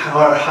think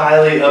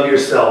highly of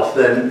yourself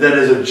than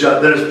is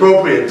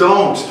appropriate.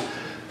 Don't.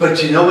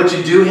 But you know what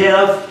you do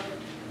have?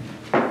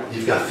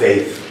 You've got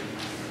faith.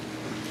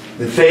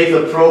 The faith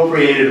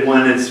appropriated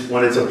when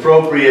it's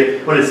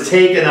appropriate, when it's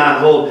taken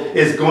on hold,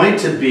 is going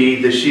to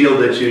be the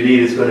shield that you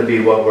need. It's going to be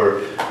what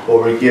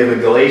we're given.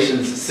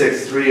 Galatians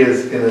 6:3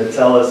 is going to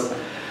tell us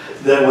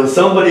that when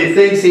somebody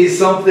thinks he's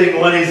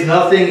something when he's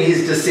nothing,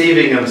 he's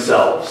deceiving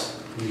himself.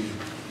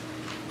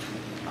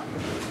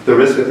 The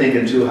risk of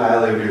thinking too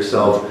highly of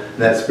yourself,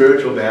 that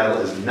spiritual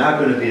battle is not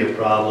going to be a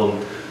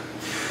problem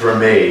for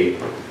me.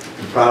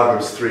 And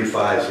Proverbs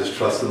 3:5 says,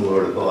 trust in the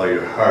Lord with all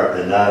your heart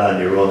and not on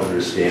your own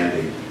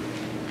understanding.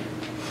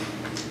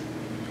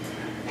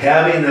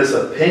 Having this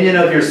opinion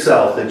of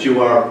yourself that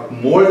you are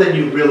more than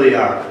you really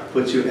are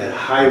puts you at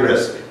high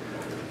risk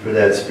for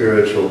that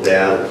spiritual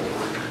battle.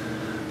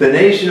 The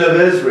nation of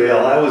Israel,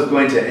 I was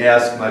going to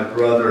ask my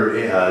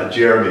brother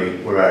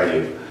Jeremy, where are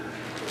you?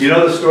 Do you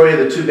know the story of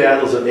the two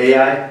battles of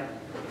Ai?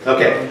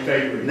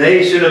 Okay.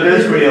 Nation of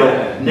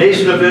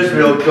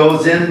Israel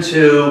goes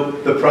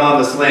into the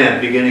promised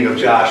land, beginning of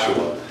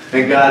Joshua.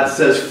 And God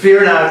says,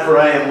 fear not, for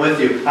I am with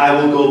you. I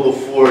will go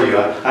before you.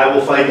 I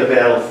will fight the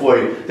battle for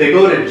you. They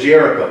go to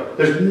Jericho.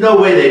 There's no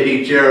way they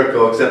beat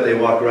Jericho except they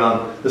walk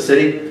around the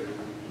city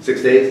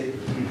 6 days.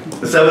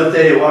 The seventh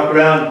day they walk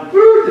around,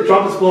 the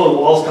trumpets blow, the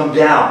walls come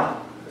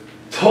down.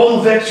 Total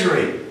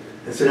victory.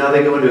 And so now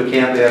they go into a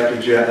camp after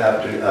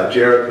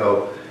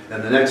Jericho,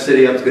 and the next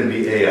city up is going to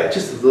be Ai.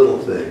 Just a little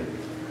thing.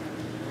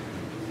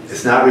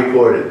 It's not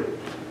recorded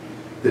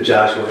that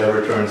Joshua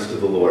ever turns to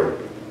the Lord.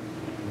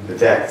 In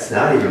fact, it's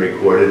not even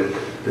recorded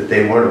that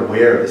they weren't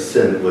aware of the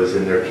sin that was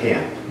in their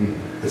camp.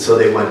 And so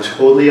they went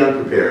totally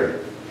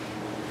unprepared,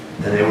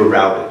 and they were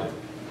routed.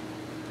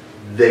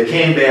 They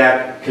came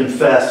back,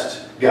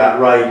 confessed, got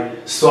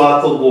right,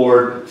 sought the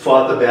Lord,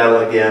 fought the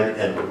battle again,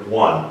 and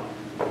won.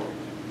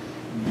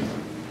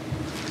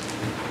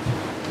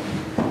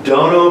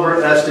 Don't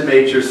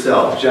overestimate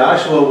yourself.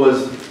 Joshua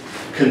was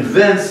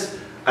convinced,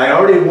 I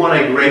already won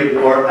a great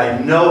war. I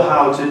know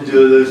how to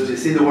do this. Do you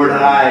see the word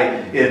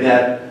I in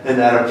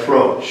that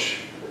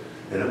approach?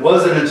 And it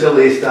wasn't until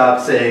he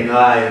stopped saying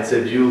I and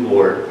said you,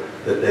 Lord,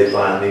 that they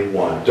finally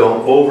won.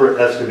 Don't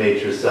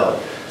overestimate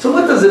yourself. So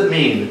what does it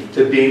mean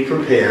to be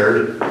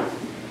prepared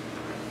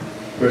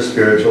for a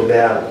spiritual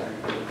battle?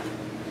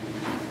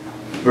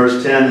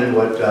 Verse 10 and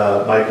what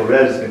Michael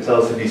read is going to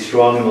tell us to be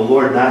strong in the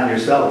Lord, not in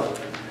yourself.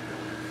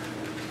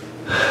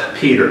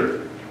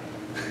 Peter,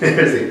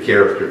 there's a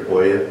character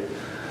for you.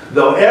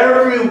 Though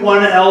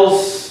everyone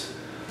else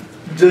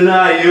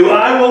deny you,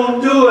 I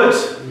won't do it.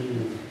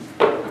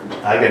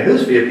 I got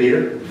news for you,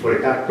 Peter. Before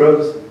the cock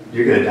crows,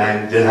 you're going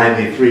to deny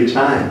me 3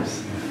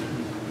 times.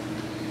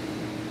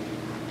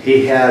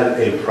 He had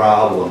a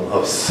problem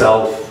of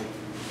self-worth,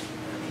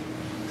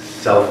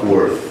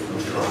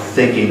 of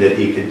thinking that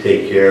he could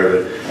take care of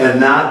it, and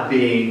not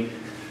being.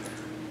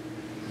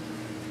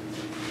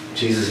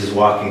 Jesus is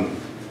walking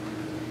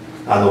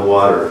on the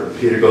water. And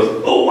Peter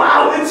goes, oh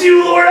wow, it's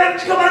you, Lord.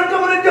 Come on.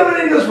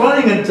 And he goes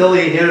running until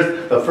he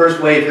hears the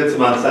first wave hits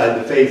him on the side of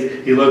the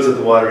face. He looks at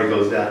the water, he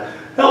goes down.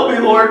 Help me,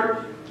 Lord.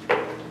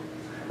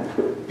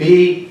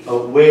 Be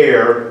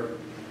aware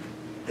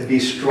and be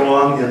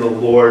strong in the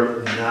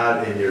Lord,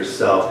 not in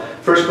yourself.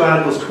 1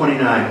 Chronicles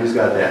 29, who's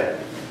got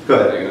that? Go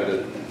ahead. I got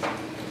it.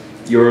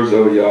 Yours,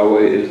 O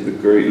Yahweh, is the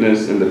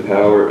greatness and the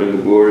power and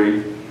the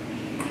glory,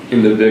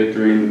 and the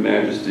victory and the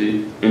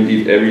majesty,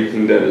 indeed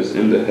everything that is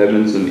in the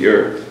heavens and the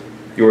earth.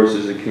 Yours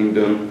is the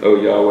kingdom, O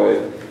Yahweh,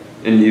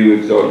 and you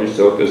exalt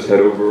yourself as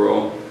head over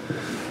all.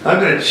 I'm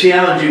going to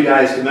challenge you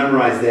guys to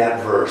memorize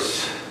that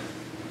verse.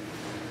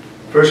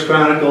 1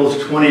 Chronicles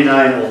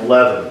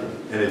 29:11.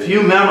 And if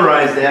you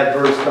memorize that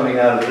verse coming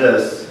out of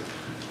this,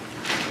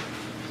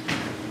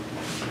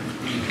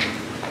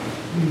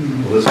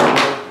 listen,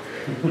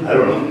 I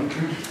don't know.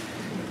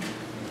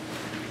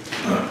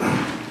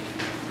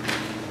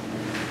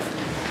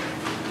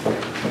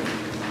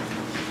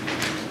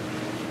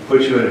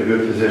 Put you in a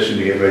good position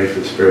to get ready for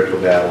the spiritual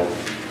battle.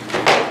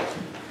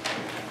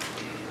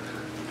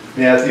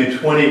 Matthew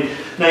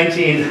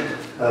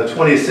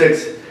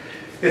 19:26.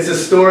 It's a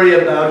story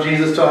about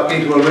Jesus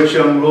talking to a rich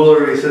young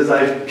ruler. He says,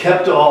 I've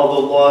kept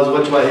all the laws.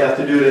 What do I have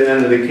to do to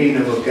enter the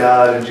kingdom of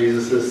God? And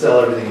Jesus says,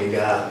 sell everything you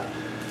got.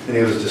 And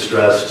he was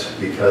distressed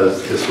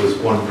because this was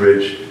one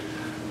bridge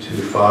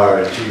too far.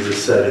 And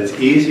Jesus said, it's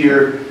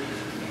easier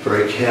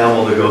for a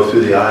camel to go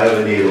through the eye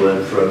of a needle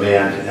than for a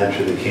man to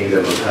enter the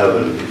kingdom of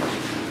heaven.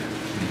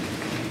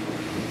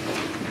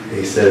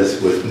 He says,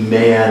 with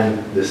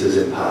man, this is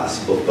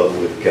impossible, but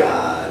with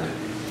God,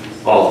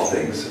 all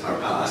things are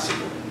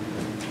possible.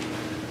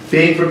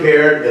 Being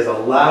prepared is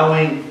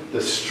allowing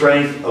the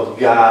strength of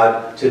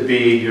God to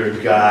be your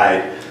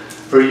guide.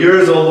 For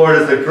yours, O Lord,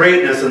 is the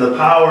greatness and the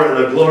power and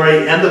the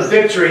glory and the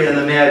victory and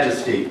the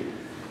majesty.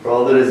 For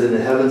all that is in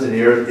the heavens and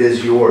the earth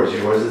is yours.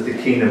 Yours is the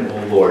kingdom,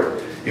 O Lord.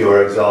 You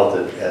are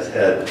exalted as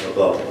head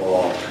above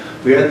all.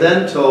 We are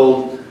then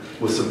told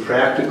with some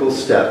practical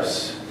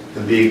steps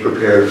in being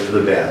prepared for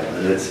the battle.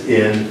 And it's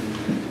in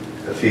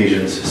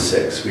Ephesians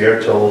 6. We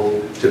are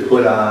told to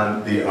put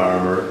on the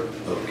armor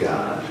of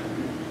God.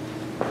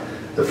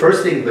 The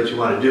first thing that you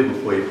want to do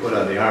before you put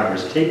on the armor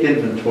is take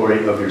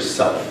inventory of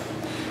yourself.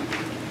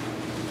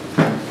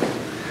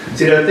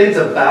 See, there are things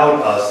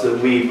about us that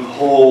we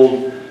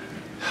hold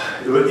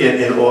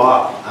in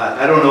awe.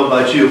 I don't know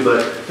about you,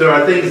 but there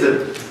are things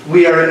that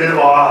we are in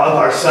awe of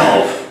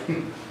ourselves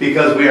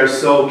because we are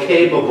so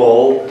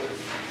capable.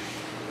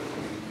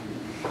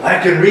 I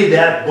can read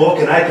that book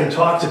and I can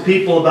talk to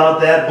people about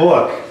that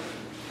book.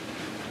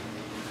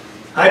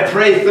 I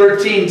pray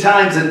 13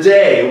 times a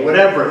day,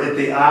 whatever, at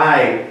the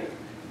eye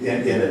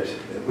in it.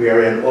 We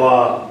are in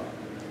awe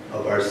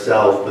of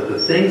ourselves, but the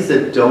things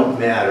that don't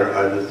matter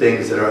are the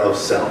things that are of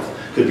self.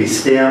 It could be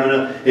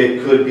stamina,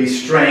 it could be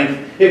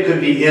strength, it could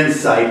be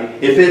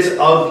insight. If it's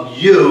of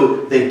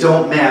you, they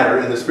don't matter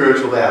in the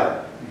spiritual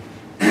battle.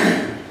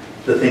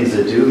 The things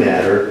that do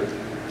matter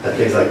are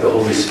things like the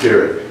Holy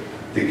Spirit,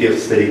 the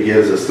gifts that He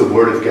gives us, the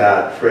Word of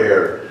God,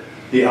 prayer,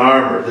 the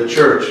armor, the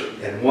church,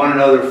 and one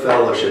another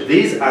fellowship.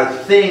 These are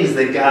things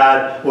that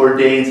God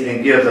ordains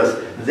and gives us.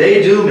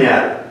 They do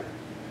matter.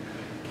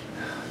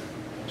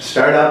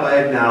 Start out by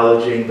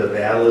acknowledging the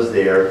battle is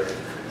there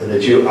and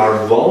that you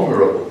are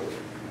vulnerable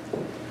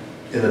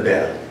in the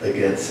battle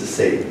against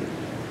Satan.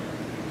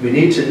 We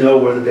need to know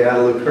where the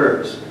battle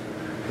occurs.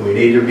 And we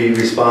need to be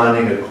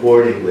responding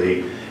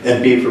accordingly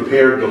and be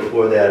prepared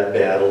before that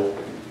battle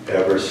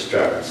ever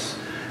starts.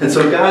 And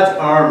so God's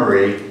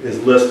armory is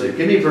listed.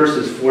 Give me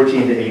verses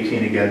 14 to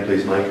 18 again,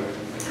 please, Mike.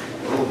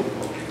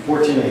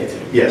 14 and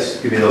 18.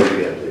 Yes, give me those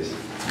again, please.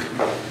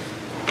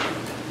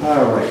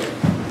 All right.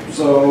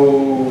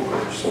 So,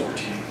 verse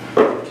 14.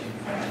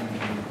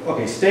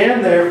 Okay,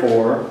 stand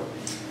therefore,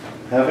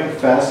 having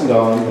fastened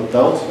on the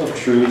belt of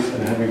truth,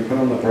 and having put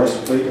on the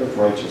breastplate of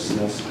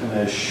righteousness, and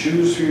as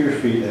shoes for your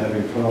feet,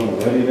 having put on the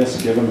readiness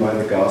given by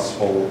the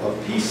gospel of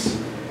peace.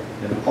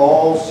 In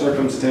all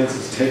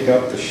circumstances take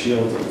up the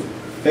shield of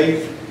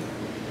faith,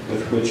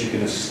 with which you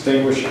can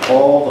extinguish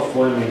all the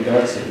flaming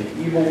darts of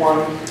the evil one,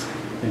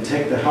 and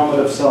take the helmet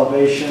of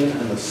salvation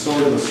and the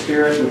sword of the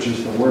Spirit, which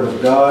is the word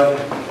of God,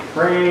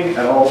 praying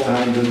at all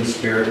times in the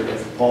Spirit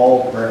with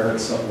all prayer and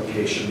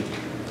supplication.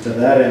 To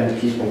that end,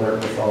 keep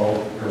alert with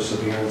all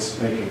perseverance,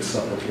 making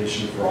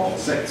supplication for all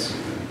saints.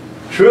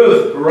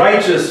 Truth,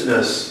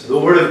 righteousness, the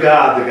Word of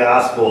God, the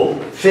gospel.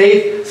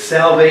 Faith,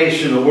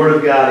 salvation, the Word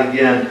of God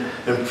again,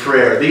 and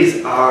prayer. This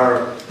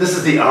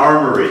is the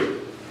armory.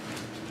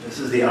 This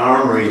is the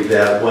armory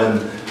that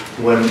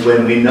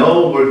when we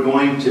know we're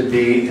going to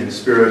be in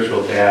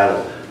spiritual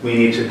battle, we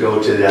need to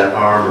go to that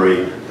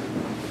armory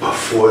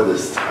before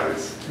this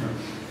starts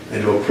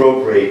and to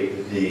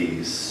appropriate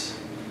these.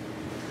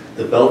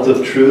 The belt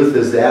of truth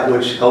is that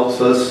which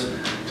helps us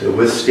to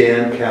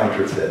withstand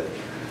counterfeit.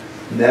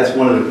 And that's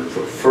one of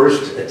the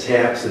first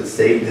attacks that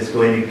Satan is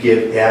going to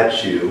give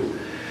at you,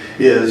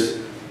 is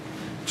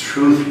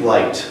truth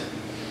light.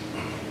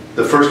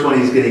 The first one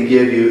he's going to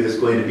give you is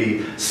going to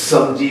be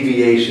some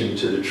deviation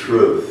to the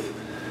truth.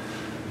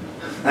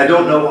 I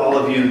don't know all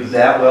of you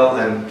that well.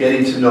 I'm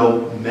getting to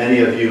know many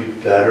of you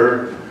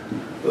better.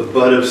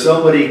 But if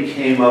somebody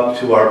came up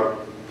to our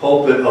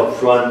pulpit up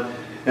front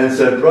and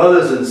said,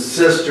 brothers and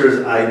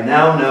sisters, I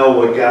now know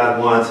what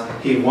God wants.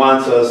 He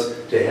wants us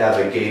to have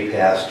a gay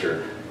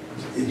pastor.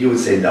 You would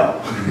say no.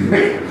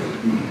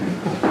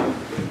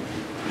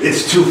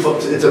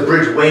 It's a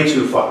bridge way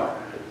too far.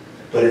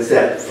 But it's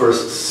that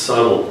first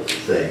subtle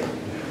thing.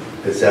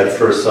 It's that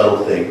first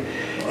subtle thing.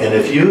 And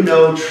if you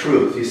know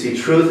truth, you see,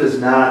 truth is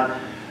not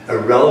a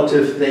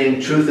relative thing.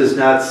 Truth is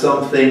not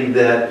something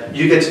that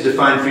you get to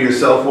define for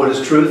yourself. What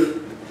is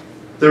truth?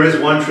 There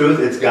is one truth.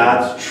 It's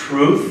God's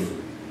truth.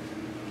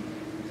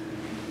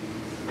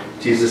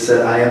 Jesus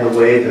said, I am the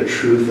way, the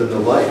truth, and the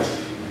life.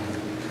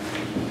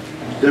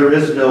 There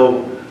is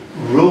no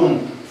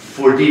room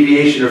for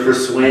deviation or for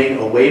swaying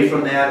away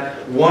from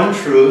that one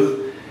truth.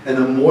 And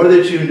the more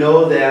that you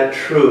know that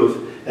truth,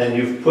 and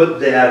you've put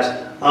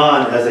that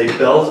on as a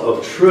belt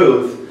of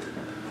truth,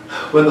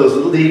 when those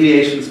little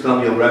deviations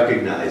come, you'll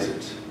recognize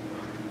it.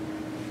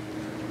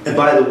 And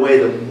by the way,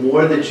 the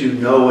more that you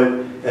know it,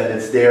 and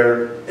it's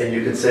there, and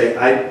you can say,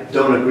 I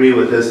don't agree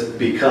with this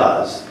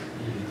because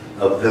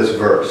of this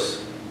verse.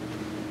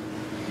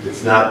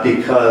 It's not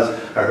because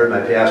I heard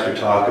my pastor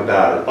talk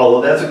about it.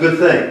 Although that's a good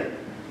thing.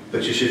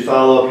 But you should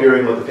follow up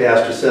hearing what the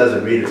pastor says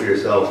and read it for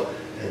yourself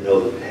and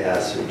know the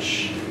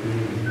passage.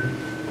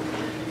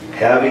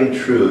 Having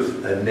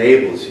truth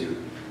enables you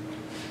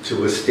to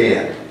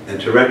withstand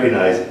and to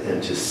recognize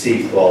and to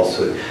see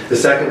falsehood. The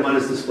second one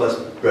is this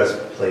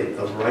breastplate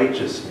of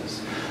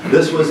righteousness.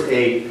 This was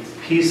a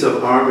piece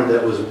of armor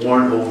that was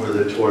worn over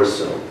the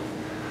torso.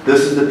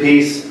 This is the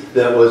piece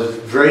that was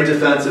very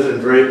defensive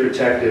and very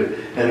protective,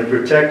 and it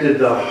protected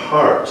the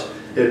heart.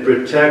 It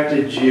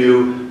protected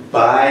you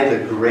by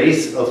the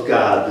grace of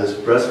God, this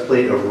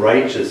breastplate of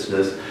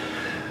righteousness.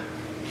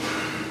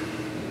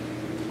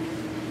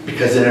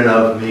 Because in and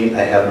of me,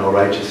 I have no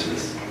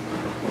righteousness.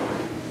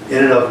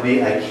 In and of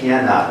me, I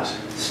cannot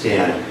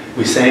stand.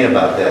 We sang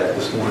about that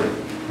this morning.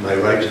 My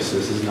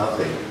righteousness is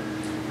nothing.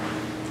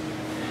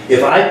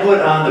 If I put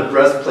on the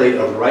breastplate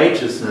of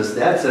righteousness,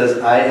 that says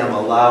I am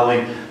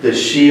allowing the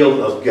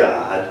shield of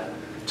God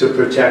to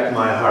protect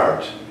my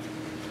heart.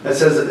 That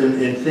says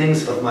in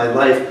things of my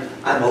life,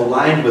 I'm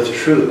aligned with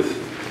truth.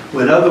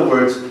 In other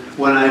words,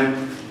 when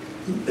I'm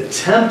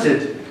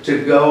tempted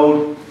to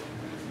go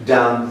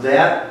down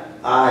that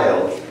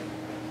aisle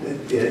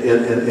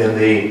in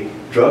the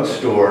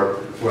drugstore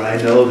where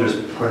I know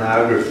there's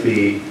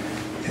pornography,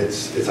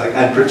 it's like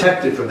I'm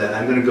protected from that.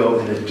 I'm going to go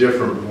in a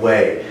different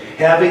way.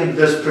 Having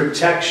this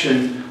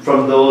protection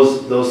from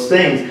those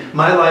things,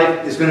 my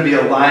life is going to be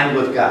aligned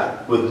with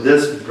God, with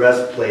this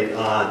breastplate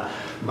on.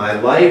 My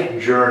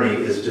life journey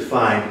is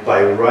defined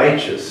by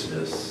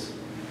righteousness,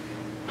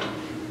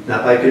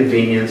 not by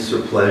convenience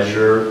or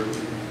pleasure,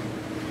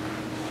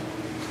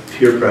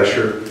 peer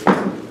pressure.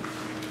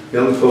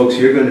 Young folks,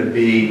 you're going to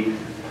be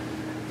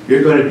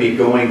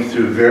going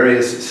through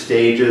various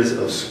stages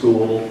of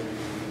school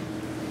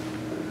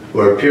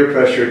where peer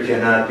pressure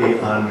cannot be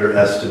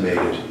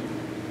underestimated.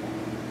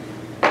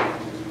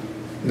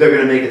 They're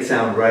going to make it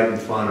sound right and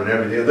fun and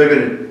everything. They're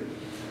going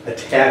to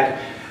attack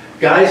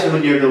guys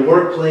when you're in the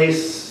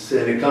workplace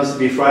and it comes to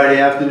be Friday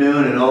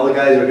afternoon and all the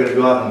guys are going to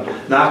go out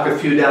and knock a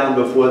few down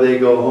before they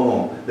go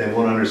home. They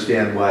won't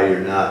understand why you're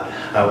not.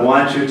 I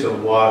want you to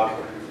walk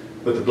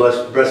with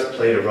the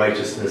breastplate of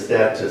righteousness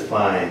that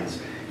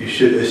defines. You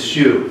should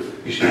eschew,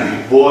 you should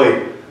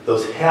avoid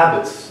those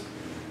habits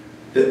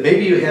that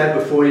maybe you had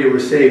before you were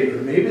saved,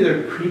 or maybe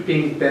they're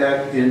creeping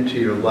back into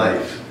your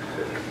life.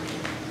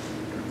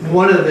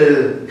 One of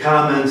the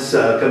comments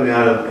coming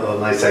out of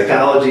my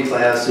psychology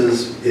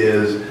classes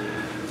is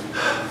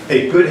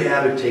a good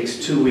habit takes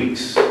 2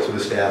 weeks to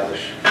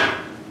establish.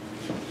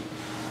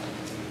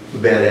 A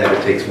bad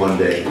habit takes 1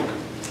 day.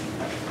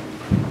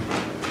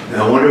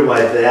 And I wonder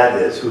why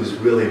that is, who's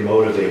really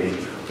motivating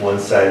one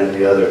side or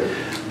the other.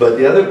 But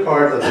the other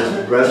part of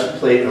this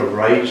breastplate of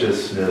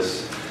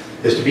righteousness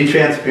is to be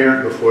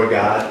transparent before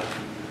God.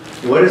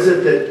 What is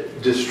it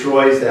that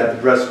destroys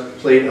that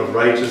breastplate of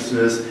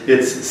righteousness?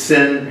 It's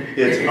sin,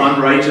 it's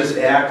unrighteous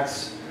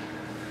acts.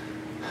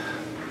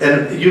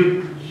 And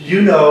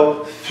you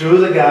know, through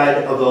the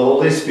guide of the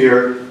Holy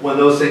Spirit, when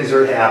those things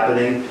are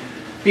happening,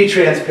 be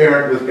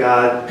transparent with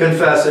God,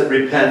 confess it,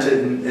 repent it,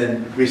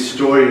 and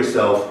restore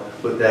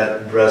yourself with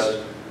that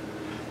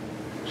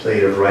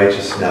breastplate of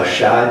righteousness. Now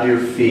shod your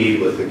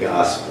feet with the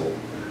gospel.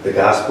 The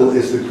gospel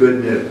is the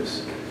good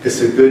news. It's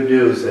the good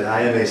news that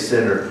I am a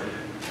sinner.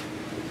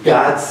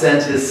 God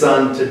sent His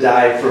Son to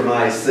die for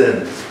my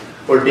sins,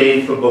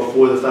 ordained from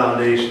before the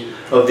foundation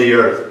of the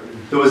earth.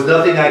 There was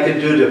nothing I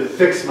could do to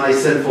fix my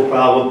sinful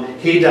problem.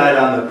 He died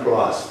on the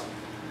cross.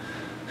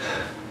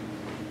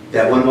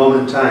 That one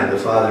moment in time, the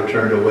Father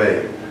turned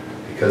away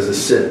because the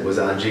sin was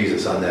on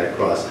Jesus on that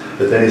cross.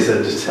 But then He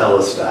said, "To tell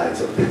us,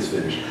 it's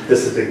finished."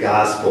 This is the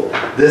gospel.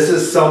 This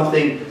is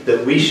something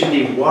that we should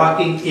be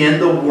walking in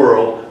the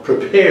world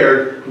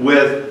prepared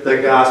with the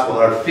gospel,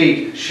 our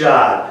feet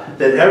shod.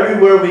 That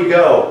everywhere we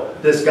go,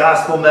 this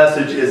gospel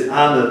message is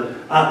on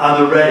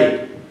the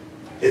ready.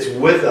 It's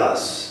with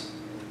us.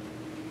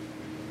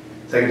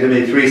 2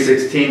 Timothy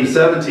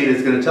 3:16-17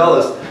 is going to tell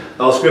us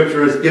all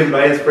Scripture is given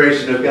by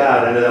inspiration of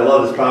God, and I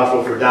love this,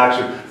 profitable for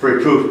doctrine, for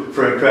reproof,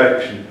 for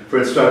correction, for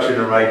instruction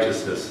in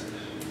righteousness.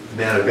 The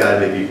man of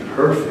God may be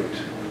perfect,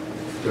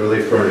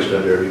 thoroughly furnished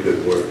unto every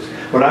good works.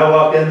 When I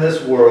walk in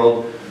this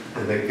world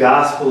and the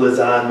gospel is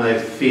on my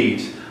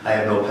feet, I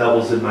have no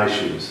pebbles in my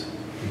shoes.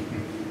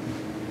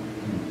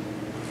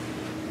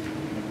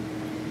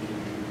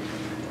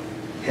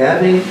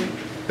 Having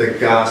the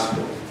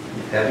gospel,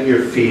 having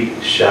your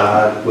feet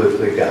shod with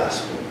the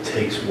gospel,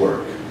 takes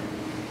work.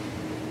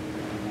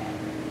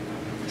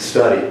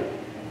 Study.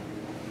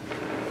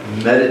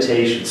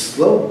 Meditation.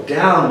 Slow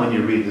down when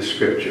you read the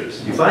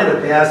Scriptures. You find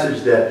a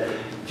passage that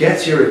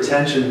gets your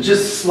attention,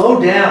 just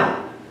slow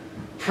down.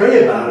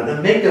 Pray about it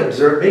and make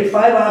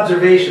 5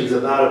 observations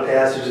about a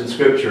passage in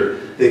Scripture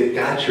that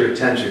got your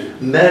attention.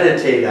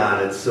 Meditate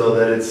on it so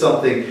that it's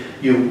something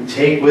you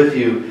take with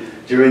you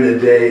during the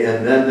day.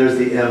 And then there's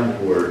the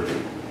M word.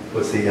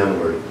 What's the M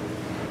word?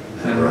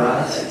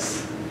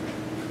 Memorize.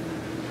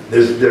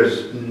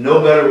 There's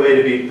no better way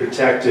to be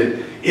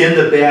protected in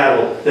the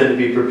battle than to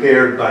be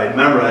prepared by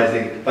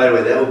memorizing. By the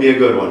way, that would be a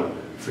good one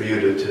for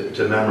you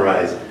to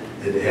memorize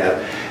and to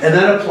have. And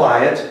then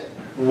apply it.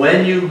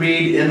 When you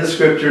read in the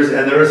Scriptures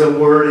and there is a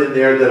word in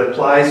there that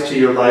applies to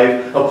your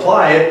life,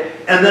 apply it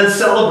and then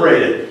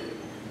celebrate it.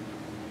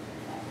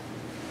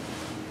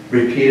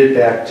 Repeat it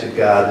back to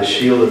God, the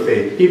shield of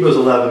faith. Hebrews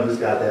 11, who's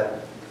got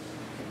that?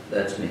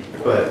 That's me.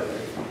 Go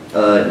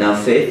ahead. Now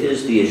faith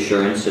is the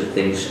assurance of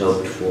things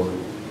hoped for,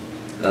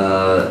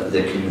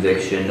 the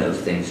conviction of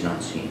things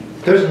not seen.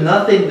 There's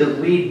nothing that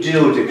we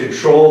do to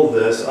control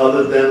this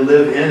other than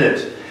live in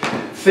it.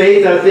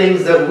 Faith are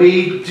things that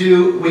we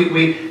do,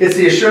 it's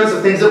the assurance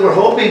of things that we're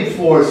hoping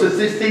for. So it's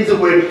these things that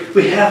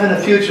we have in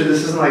the future.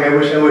 This isn't like I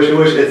wish.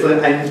 It's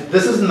like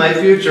this isn't my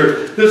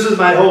future. This is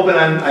my hope, and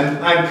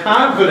I'm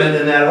confident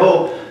in that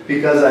hope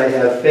because I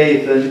have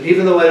faith. And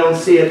even though I don't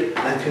see it,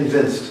 I'm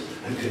convinced.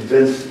 I'm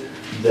convinced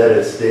that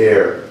it's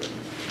there.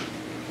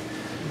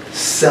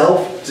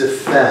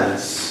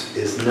 Self-defense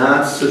is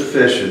not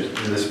sufficient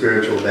in the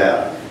spiritual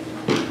battle.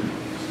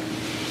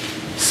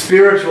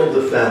 Spiritual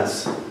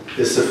defense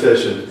is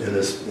sufficient in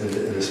the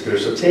spirit.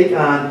 So take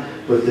on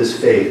with this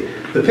faith.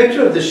 The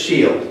picture of the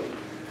shield,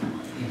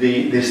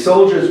 the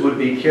soldiers would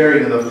be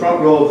carrying, in the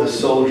front row of the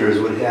soldiers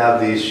would have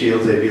these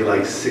shields. They'd be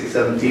like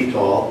 6-7 feet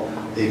tall.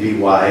 They'd be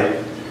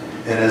wide.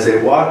 And as they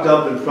walked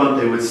up in front,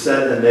 they would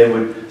set and they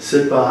would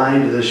sit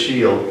behind the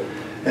shield.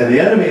 And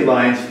the enemy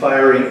lines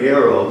firing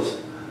arrows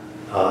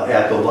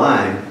at the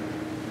line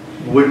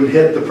wouldn't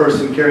hit the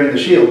person carrying the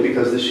shield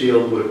because the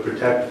shield would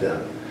protect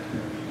them.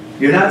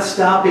 You're not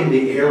stopping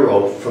the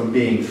arrow from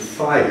being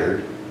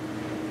fired,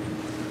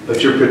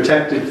 but you're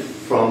protected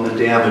from the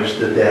damage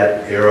that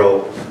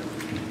arrow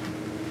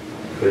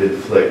could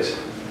inflict.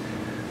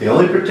 The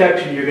only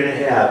protection you're going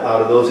to have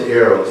out of those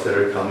arrows that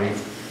are coming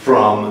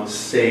from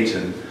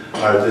Satan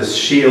are this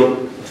shield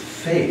of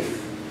faith.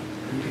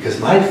 Because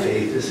my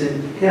faith is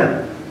in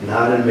Him,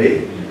 not in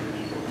me.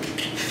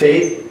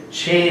 Faith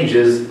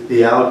changes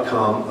the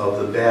outcome of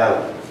the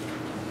battle.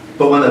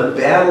 But when the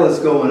battle is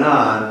going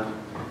on,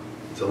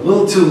 it's a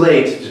little too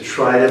late to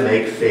try to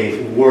make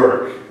faith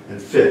work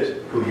and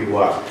fit who you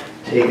are.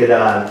 Take it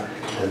on.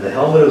 And the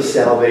helmet of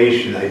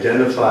salvation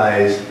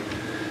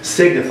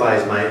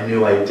signifies my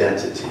new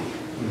identity.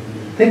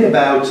 Think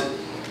about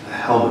a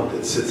helmet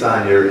that sits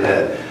on your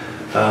head.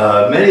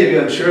 Many of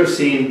you, I'm sure, have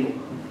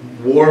seen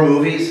war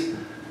movies,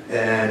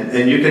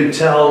 and you can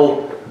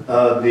tell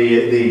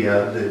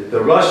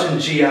the Russian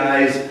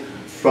GIs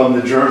from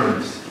the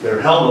Germans. Their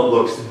helmet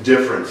looks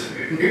different.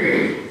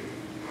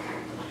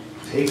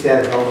 Take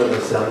that helmet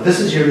of salvation. This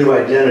is your new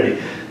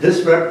identity.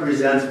 This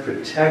represents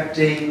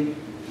protecting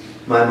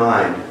my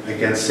mind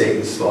against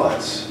Satan's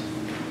thoughts.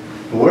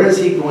 Where is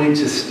he going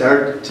to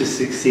start to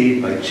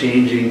succeed? By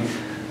changing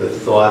the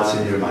thoughts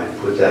in your mind.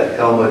 Put that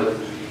helmet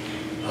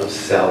of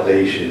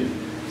salvation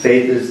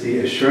Faith is the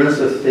assurance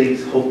of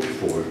things hoped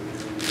for,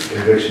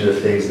 conviction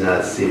of things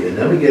not seen. And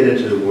then we get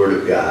into the Word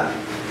of God.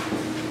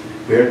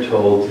 We are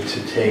told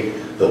to take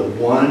the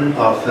one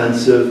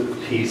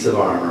offensive piece of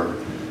armor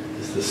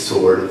is the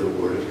sword of the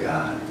Word of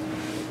God.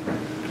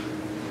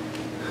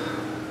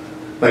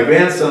 My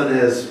grandson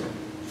has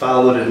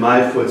followed in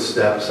my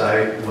footsteps.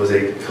 I was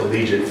a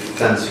collegiate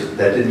fencer.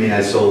 That didn't mean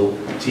I sold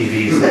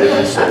TVs. That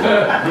didn't sold.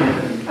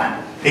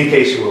 In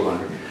case you were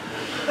wondering.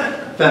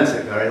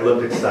 Fencing, all right,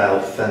 Olympic style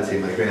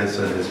fencing. My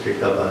grandson has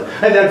picked up on it.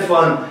 I've had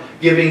fun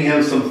giving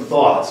him some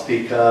thoughts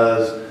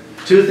because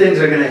two things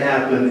are going to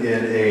happen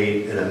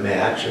in a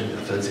match, in a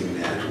fencing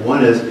match.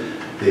 One is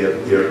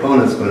your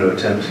opponent's going to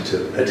attempt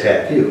to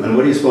attack you. And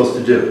what are you supposed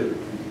to do?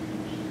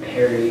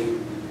 Parry.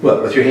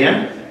 What, with your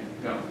hand?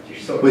 No, with your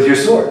sword. With your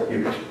sword.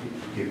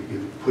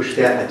 You push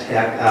that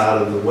attack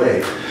out of the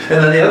way. And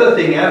then the other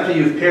thing, after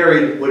you've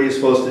parried, what are you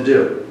supposed to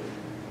do?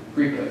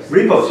 Riposte.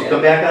 Riposte. You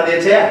come back on the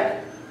attack.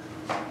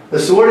 The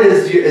sword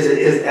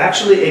is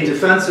actually a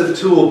defensive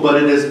tool,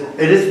 but it is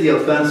the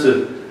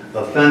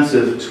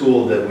offensive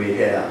tool that we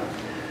have.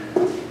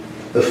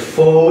 The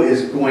foe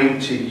is going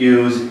to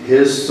use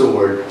his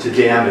sword to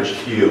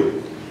damage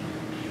you.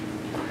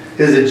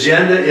 His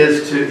agenda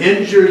is to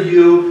injure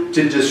you,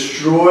 to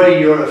destroy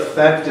your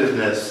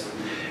effectiveness.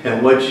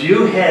 And what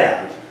you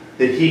have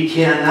that he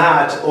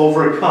cannot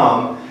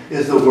overcome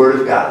is the Word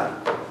of God.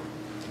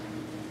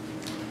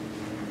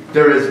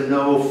 There is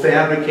no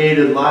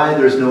fabricated lie.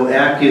 There's no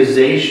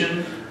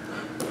accusation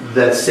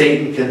that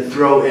Satan can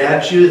throw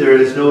at you. There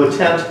is no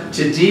attempt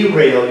to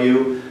derail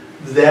you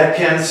that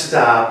can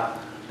stop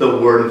the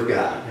Word of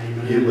God.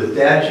 With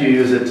that, you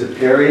use it to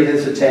parry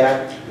his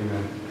attack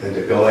and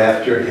to go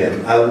after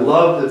him. I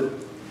love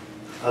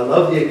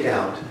the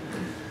account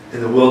in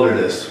the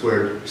wilderness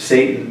where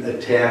Satan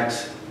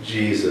attacks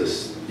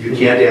Jesus. You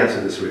can't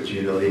answer this, Rich.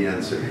 You know the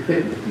answer.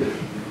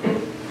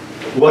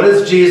 What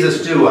does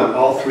Jesus do on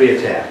all three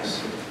attacks?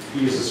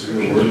 He uses the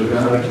Word of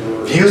God.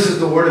 He uses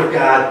the Word of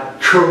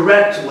God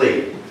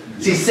correctly.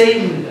 See,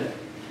 Satan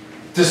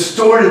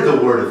distorted the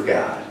Word of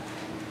God.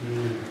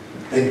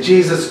 And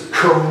Jesus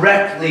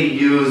correctly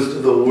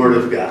used the Word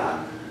of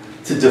God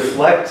to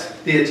deflect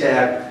the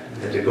attack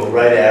and to go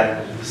right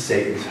at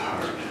Satan's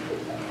heart.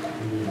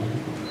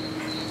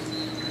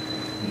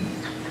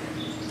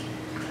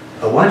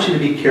 I want you to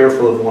be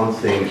careful of one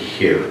thing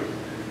here.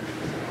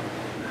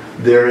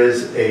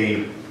 There's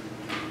a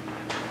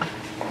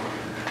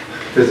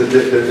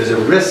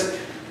risk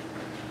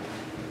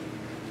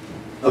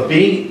of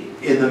being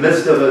in the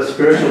midst of a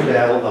spiritual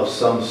battle of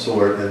some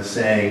sort and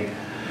saying,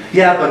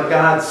 yeah, but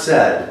God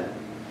said.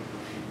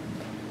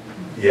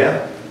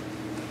 Yeah?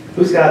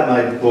 Who's got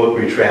my book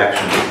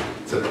Retraction?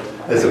 It's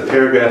a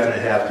paragraph and a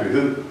half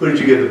through. Who did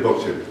you give the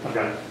book to? I've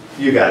got it.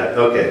 You got it,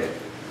 okay.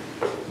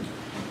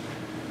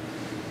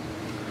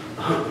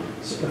 A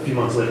few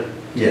months later.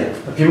 Yeah.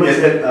 A few months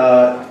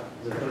later.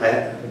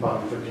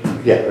 About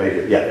 13. Yeah, right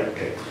here. Yeah,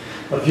 okay.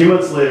 A few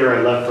months later,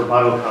 I left for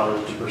Bible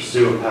college to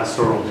pursue a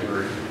pastoral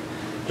degree.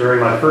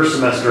 During my first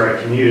semester, I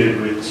commuted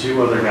with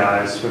two other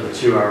guys for the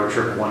 2-hour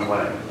trip one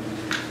way.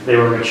 They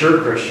were mature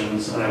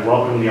Christians, and I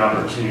welcomed the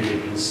opportunity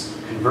to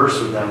converse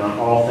with them on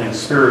all things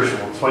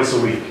spiritual twice a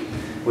week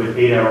with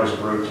 8 hours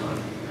of road time.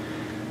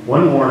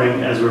 One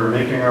morning, as we were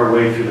making our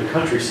way through the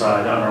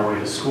countryside on our way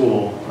to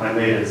school, I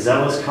made a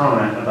zealous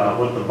comment about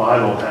what the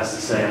Bible has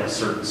to say on a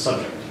certain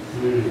subject.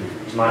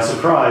 To my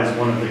surprise,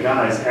 one of the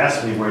guys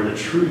asked me where the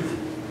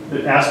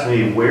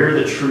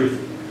truth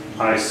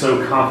I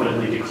so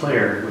confidently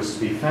declared was to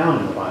be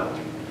found in the Bible.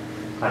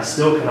 I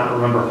still can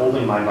remember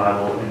holding my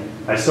Bible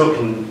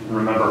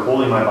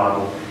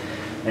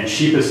and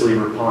sheepishly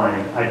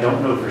replying, I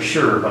don't know for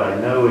sure, but I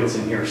know it's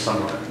in here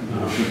somewhere.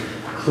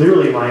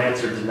 Clearly, my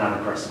answer did not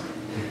impress him.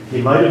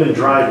 He might have been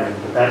driving,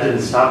 but that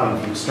didn't stop him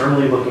from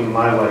sternly looking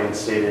my way and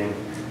stating,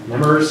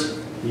 Nimmers,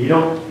 you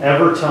don't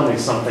ever tell me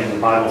something the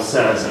Bible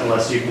says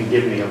unless you can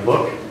give me a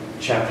book,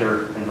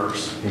 chapter, and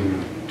verse.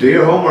 Do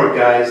your homework,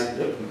 guys.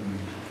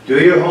 Do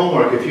your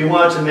homework. If you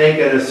want to make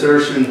an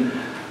assertion,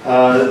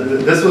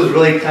 this was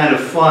really kind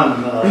of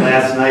fun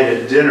last night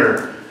at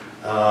dinner.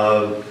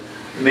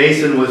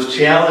 Mason was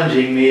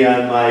challenging me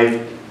on my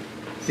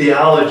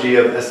theology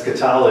of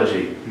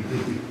eschatology.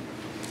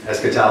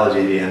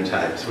 Eschatology, the end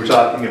times. We're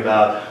talking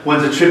about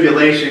when's the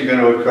tribulation going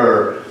to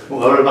occur?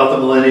 What about the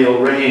millennial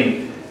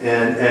reign?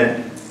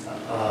 And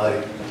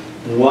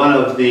one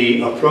of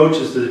the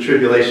approaches to the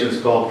tribulation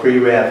is called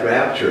pre-wrath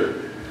rapture.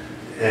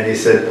 And he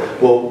said,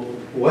 well,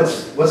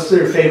 what's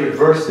their favorite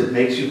verse that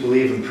makes you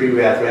believe in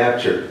pre-wrath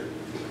rapture?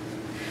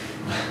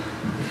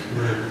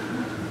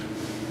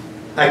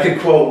 I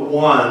could quote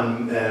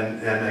one,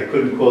 and I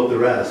couldn't quote the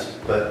rest,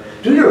 but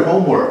do your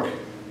homework.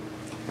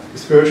 The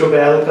spiritual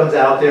battle comes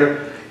out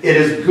there. It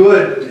is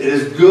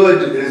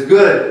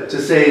good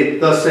to say,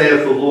 thus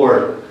saith the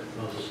Lord.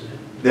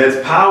 That's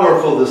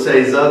powerful to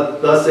say,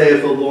 thus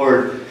saith the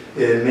Lord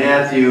in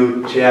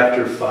Matthew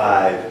chapter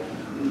 5,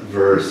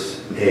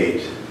 verse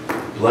 8.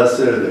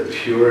 Blessed are the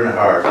pure in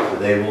heart, for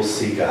they will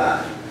see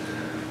God.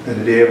 And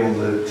to be able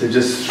to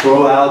just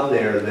throw out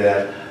there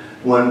that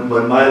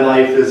when my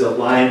life is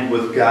aligned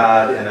with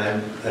God and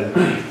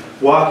I'm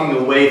walking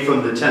away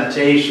from the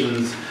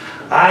temptations,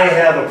 I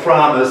have a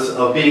promise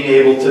of being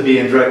able to be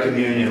in direct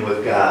communion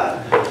with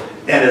God.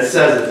 And it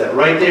says it that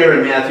right there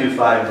in Matthew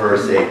 5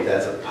 verse 8,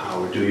 that's a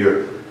power. Do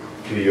your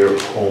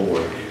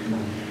homework.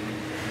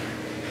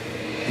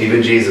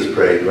 Even Jesus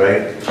prayed,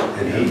 right?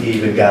 And he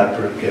even got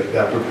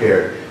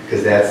prepared,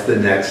 because that's the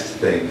next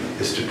thing,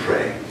 is to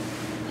pray.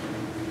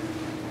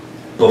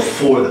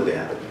 Before the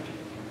battle,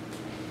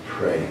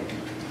 pray.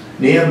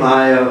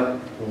 Nehemiah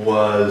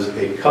was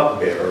a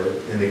cupbearer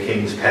in the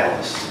king's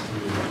palace.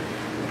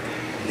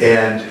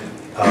 And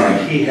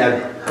he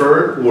had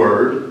heard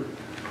word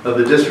of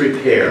the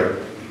disrepair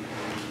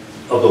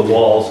of the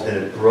walls, and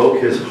it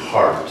broke his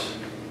heart.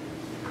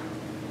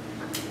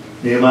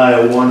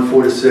 Nehemiah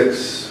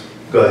 1:4-6.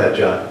 Go ahead,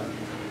 John.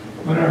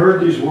 When I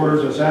heard these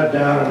words, I sat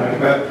down and I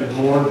wept and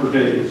mourned for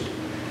days.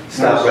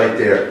 Stop right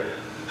there.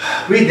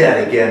 Read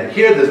that again.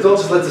 Hear this. Don't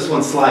just let this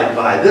one slide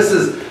by. This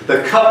is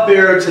the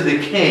cupbearer to the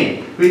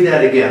king. Read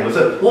that again with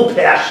a little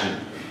passion.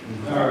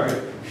 All right.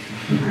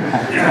 When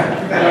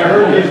I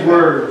heard these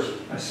words,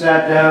 I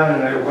sat down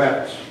and I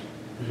wept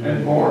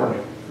and mourned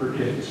for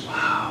days.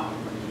 Wow.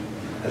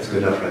 That's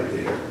good enough right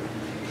there.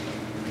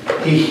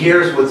 He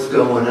hears what's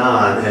going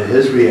on, and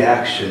his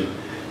reaction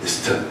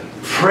is to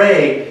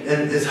pray,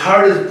 and his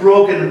heart is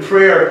broken in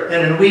prayer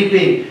and in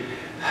weeping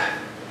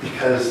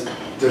because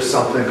there's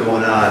something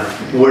going on.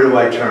 Where do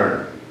I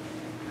turn?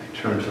 I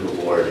turn to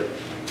the Lord.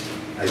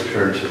 I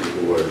turn to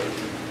the Lord.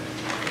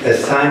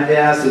 As time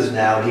passes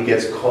now, he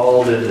gets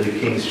called into the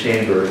king's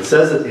chamber. It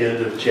says at the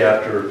end of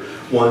chapter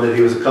 1 that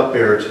he was a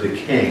cupbearer to the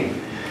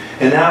king.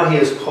 And now he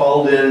is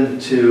called in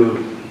to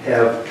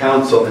have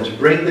counsel and to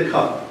bring the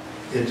cup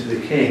into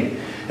the king.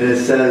 And it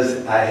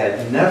says, I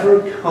had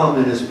never come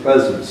in his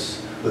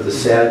presence with a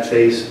sad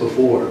face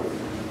before.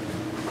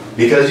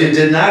 Because you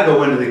did not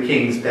go into the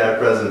king's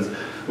presence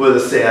with a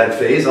sad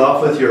face,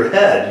 off with your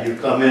head. You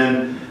come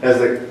in as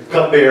the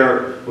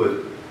cupbearer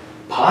with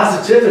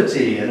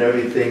positivity and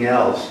everything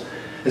else.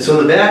 And so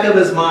in the back of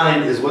his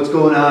mind is what's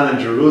going on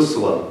in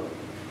Jerusalem.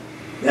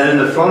 And in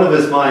the front of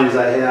his mind is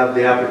I have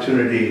the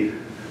opportunity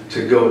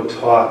to go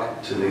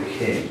talk to the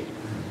king.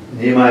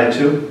 Nehemiah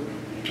 2.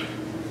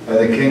 And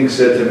the king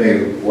said to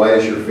me, why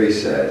is your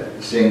face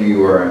sad, seeing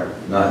you are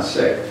not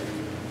sick?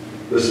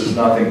 This is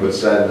nothing but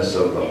sadness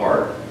of the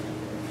heart.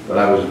 But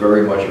I was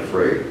very much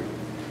afraid.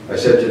 I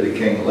said to the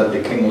king, let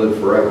the king live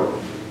forever.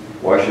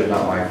 Why should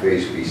not my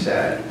face be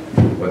sad,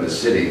 when the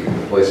city,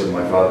 the place of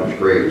my father's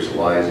graves,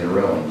 lies in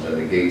ruins, and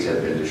the gates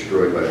have been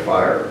destroyed by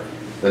fire?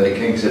 Then the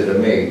king said to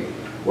me,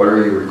 what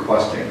are you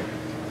requesting?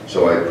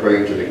 So I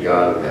prayed to the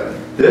God of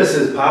heaven. This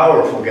is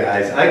powerful,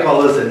 guys. I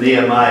call this a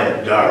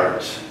Nehemiah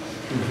dart.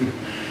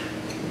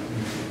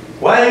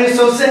 Why are you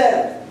so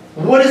sad?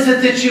 What is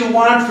it that you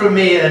want from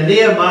me? And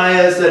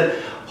Nehemiah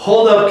said,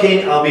 hold up,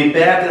 king. I'll be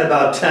back in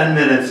about 10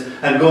 minutes.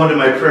 I'm going to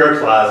my prayer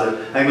closet.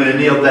 I'm going to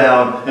kneel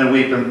down and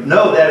weep.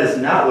 No, that is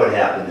not what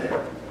happened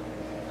there.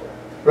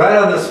 Right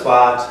on the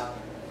spot,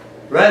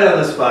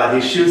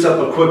 he shoots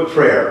up a quick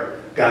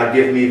prayer. God,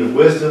 give me the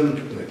wisdom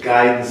and the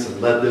guidance,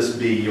 and let this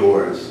be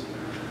yours.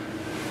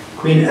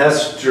 Queen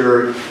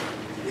Esther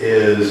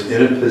is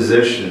in a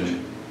position.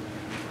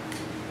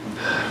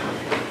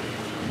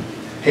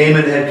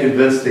 Haman had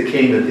convinced the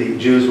king that the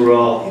Jews were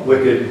all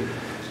wicked,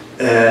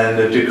 and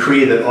a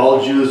decree that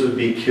all Jews would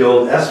be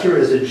killed. Esther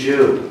is a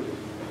Jew.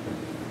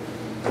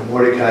 And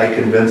Mordecai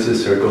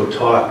convinces her, go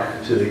talk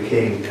to the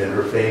king. And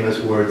her famous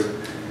words,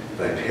 if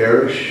I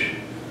perish,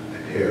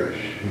 I perish.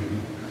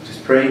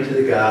 Just praying to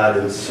the God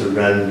and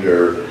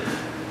surrender.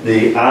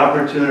 The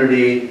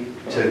opportunity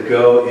to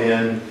go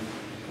in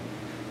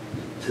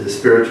to the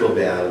spiritual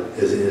battle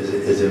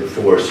is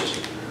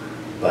enforced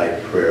by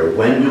prayer.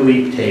 When do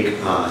we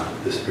take on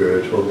the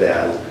spiritual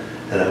battle?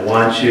 And I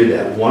want you,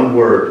 that one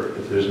word,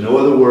 if there's no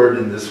other word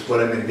in this, what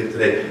I'm going to get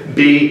today,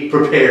 be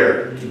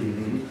prepared.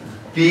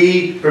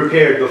 Be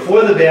prepared.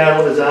 Before the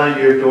battle is on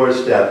your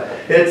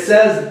doorstep. It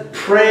says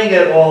praying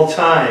at all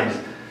times.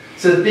 It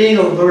says being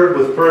alert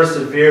with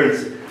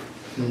perseverance,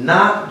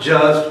 not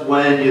just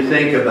when you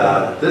think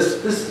about it.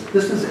 This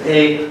is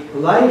a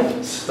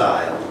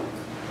lifestyle.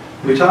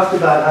 We talked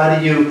about how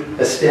do you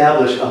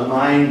establish a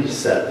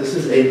mindset. This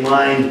is a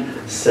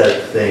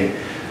mindset thing.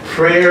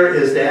 Prayer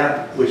is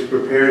that which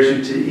prepares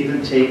you to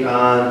even take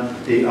on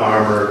the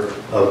armor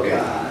of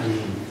God.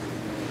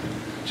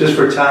 Just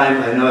for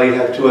time, I know I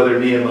have two other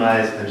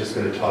Nehemiahs. I'm just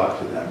going to talk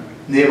to them.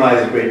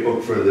 Nehemiah is a great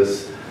book for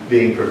this,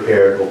 being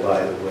prepared, oh,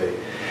 by the way.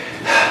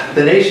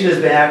 The nation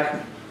is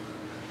back.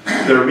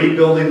 They're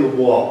rebuilding the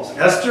walls.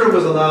 Esther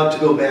was allowed to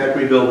go back,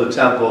 rebuild the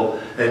temple,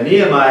 and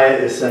Nehemiah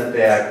is sent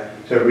back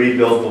to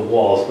rebuild the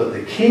walls. But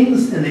the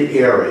kings in the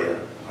area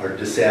are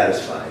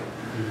dissatisfied.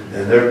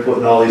 And they're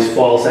putting all these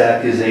false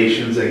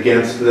accusations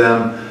against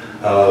them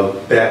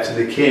back to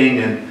the king.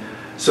 And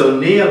so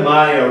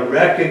Nehemiah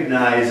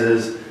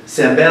recognizes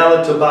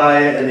Sanballat,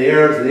 Tobiah, and the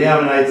Arabs, and the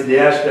Ammonites, and the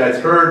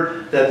Asherites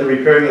heard that the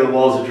repairing of the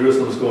walls of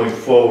Jerusalem was going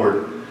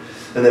forward,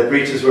 and that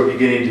breaches were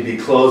beginning to be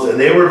closed, and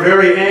they were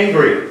very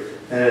angry.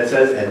 And it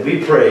says, and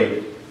we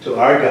prayed to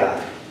our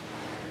God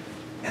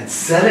and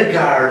set a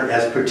guard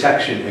as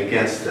protection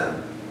against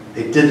them.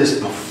 They did this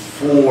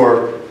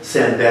before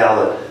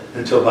Sanballat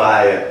and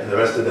Tobiah and the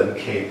rest of them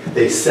came.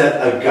 They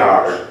set a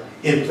guard.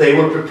 They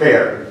were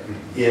prepared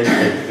in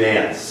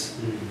advance.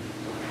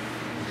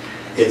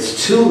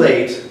 It's too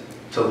late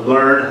to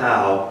learn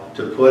how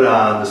to put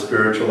on the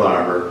spiritual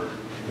armor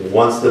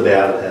once the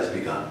battle has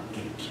begun.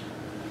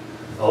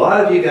 A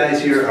lot of you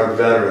guys here are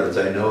veterans.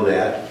 I know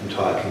that from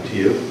talking to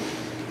you.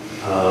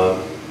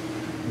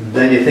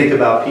 Then you think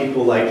about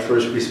people like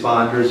first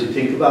responders. You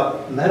think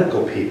about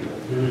medical people.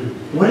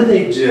 What do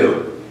they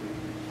do?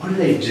 What do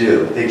they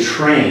do? They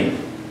train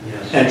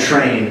and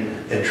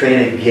train and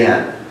train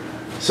again.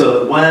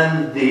 So that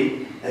when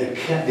the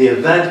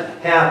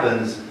event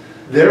happens,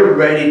 they're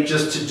ready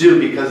just to do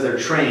because they're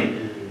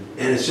trained.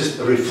 And it's just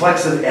a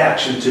reflexive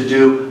action to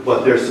do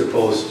what they're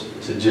supposed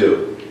to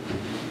do.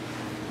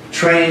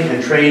 Train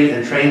and train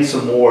and train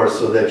some more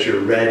so that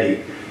you're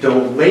ready.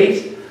 Don't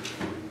wait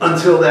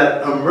until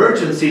that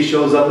emergency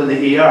shows up in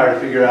the ER to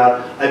figure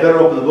out, I better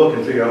open the book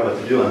and figure out what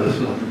to do on this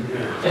one.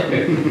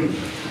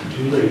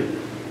 Too late.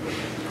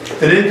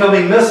 An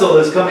incoming missile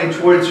is coming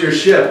towards your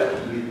ship.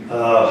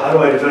 How do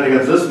I defend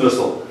against this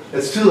missile?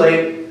 It's too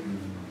late.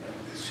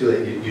 It's too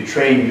late. You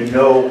train, you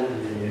know,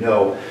 and you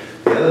know.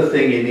 The other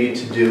thing you need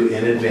to do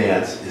in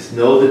advance is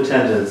know the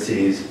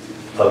tendencies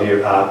of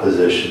your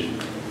opposition.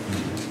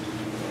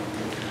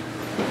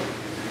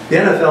 The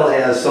NFL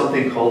has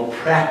something called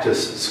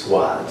practice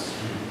squads.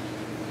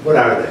 What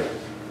are they?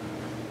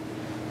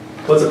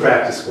 What's a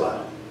practice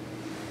squad?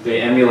 They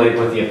emulate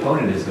what the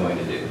opponent is going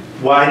to do.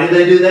 Why do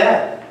they do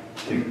that?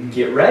 To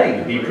get ready,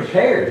 to be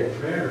prepared.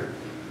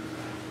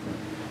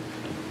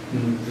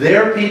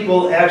 Their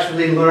people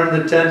actually learn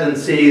the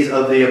tendencies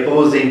of the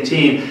opposing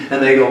team,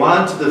 and they go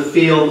onto the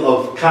field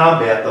of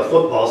combat, the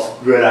football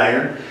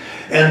gridiron,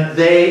 and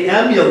they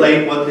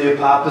emulate what the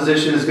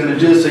opposition is going to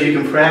do so you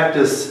can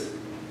practice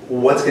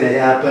what's going to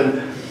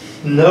happen.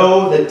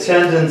 Know the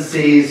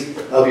tendencies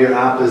of your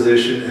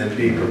opposition and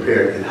be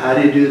prepared. And how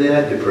do you do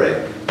that? You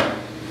pray.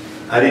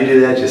 How do you do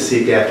that? You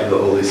seek after the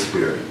Holy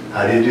Spirit.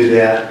 How do you do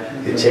that?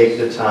 You take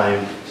the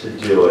time to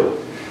do it.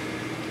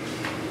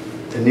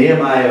 In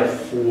Nehemiah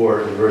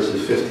 4,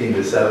 verses 15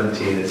 to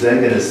 17, is then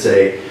going to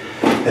say,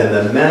 and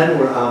the men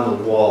were on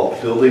the wall,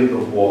 building the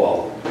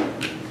wall,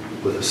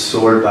 with a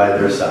sword by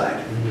their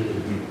side.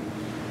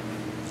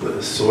 With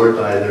a sword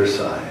by their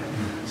side.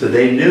 So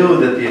they knew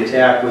that the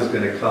attack was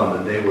going to come,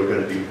 and they were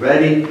going to be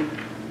ready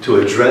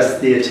to address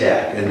the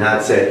attack and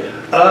not say,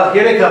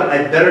 here they come,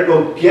 I better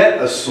go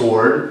get a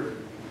sword.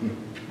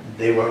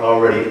 They were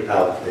already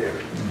out there.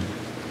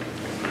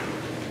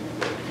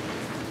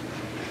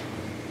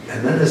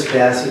 And then this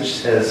passage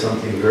says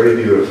something very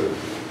beautiful.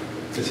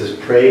 It says,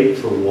 pray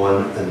for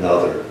one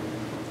another.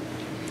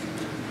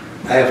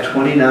 I have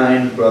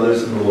 29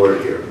 brothers in the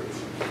Lord here.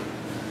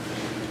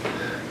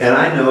 And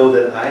I know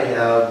that I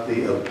have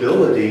the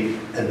ability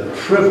and the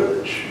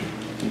privilege.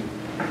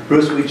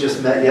 Bruce, we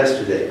just met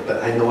yesterday,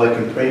 but I know I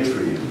can pray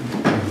for you.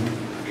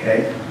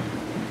 Okay?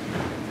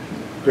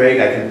 Greg,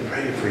 I can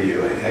pray for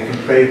you. I can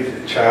pray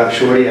for Child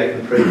Shorty, I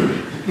can pray for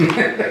you.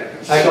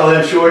 I call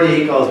him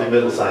Shorty, he calls me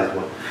middle-sized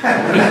one.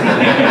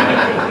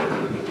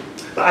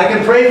 But I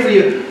can pray for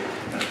you.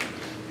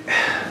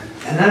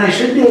 And then I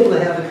should be able to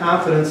have the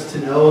confidence to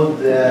know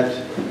that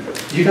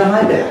you got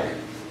my back.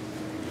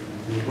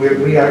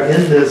 We are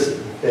in this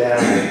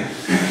battle.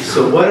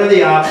 So what are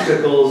the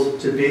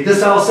obstacles to be?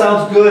 This all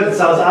sounds good, it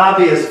sounds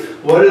obvious.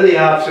 What are the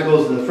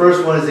obstacles? And the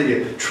first one is that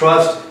you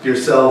trust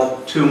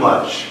yourself too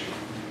much.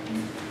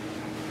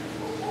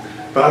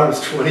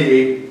 Proverbs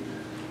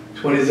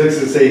 28:26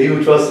 would say, he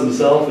who trusts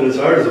himself in his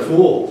heart is a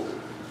fool.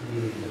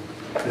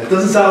 That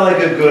doesn't sound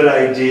like a good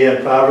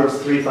idea. Proverbs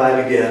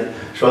 3:5 again,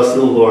 trust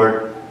in the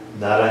Lord,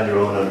 not on your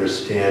own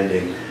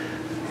understanding.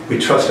 We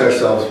trust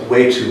ourselves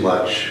way too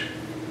much.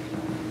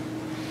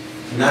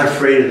 I'm not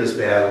afraid of this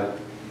battle.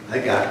 I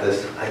got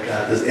this. I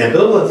got this.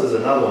 Ambivalence is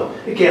another one.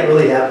 It can't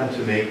really happen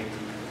to me.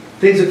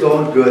 Things are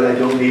going good. I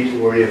don't need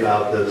to worry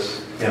about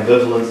this.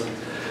 Ambivalence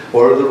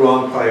or the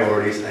wrong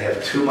priorities. I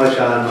have too much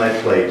on my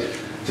plate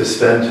to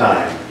spend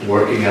time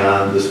working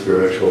on the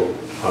spiritual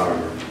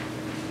armor.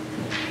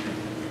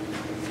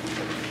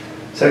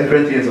 2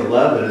 Corinthians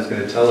 11 is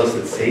going to tell us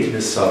that Satan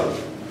is subtle.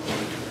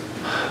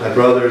 My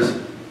brothers,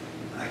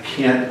 I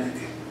can't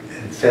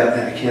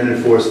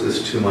enforce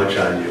this too much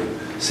on you.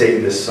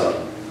 Satan is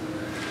subtle.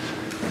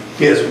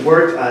 He has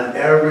worked on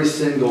every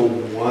single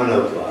one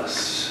of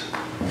us.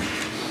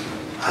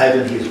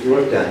 Ivan, he's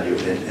worked on you.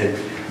 And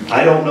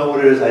I don't know what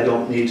it is. I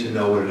don't need to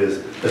know what it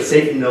is. But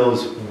Satan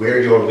knows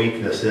where your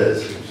weakness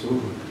is.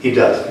 He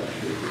does.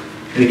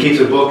 And he keeps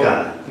a book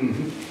on it.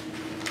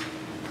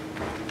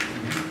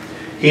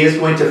 He is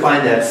going to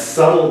find that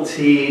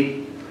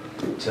subtlety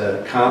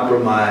to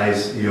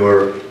compromise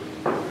your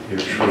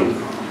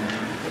truth.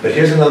 But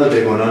here's another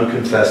big one,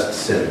 unconfessed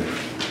sin.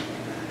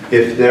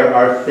 If there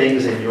are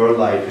things in your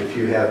life, if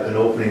you have been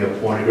opening a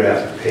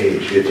pornographic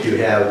page, if you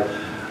have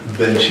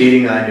been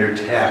cheating on your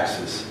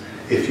taxes,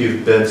 if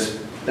you've been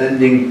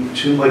spending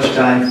too much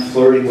time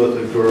flirting with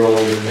a girl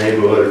in the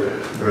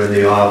neighborhood or in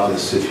the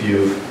office,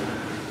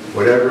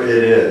 whatever it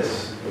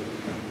is,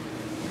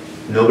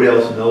 nobody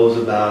else knows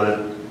about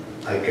it,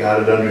 I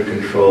got it under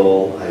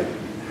control,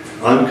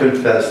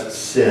 unconfessed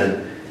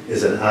sin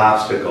is an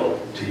obstacle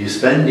to you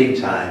spending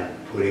time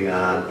putting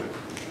on.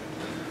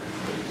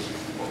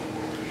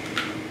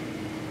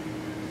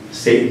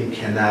 Satan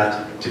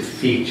cannot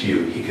defeat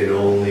you, he can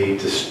only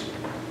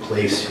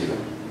displace you.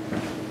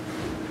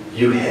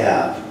 You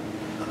have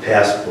a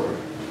passport.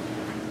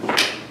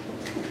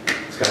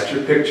 It's got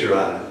your picture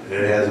on it, and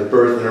it has a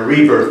birth and a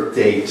rebirth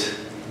date.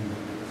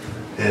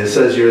 And it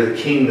says you're the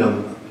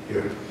kingdom,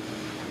 you're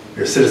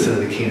a citizen of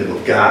the kingdom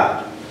of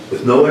God,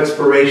 with no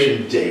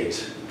expiration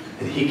date.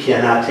 And he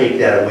cannot take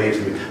that away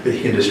from you, but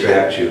he can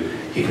distract you.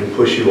 He can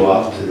push you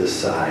off to the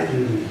side.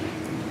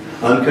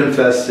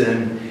 Unconfessed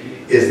sin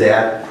is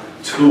that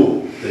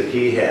tool that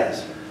he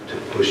has to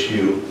push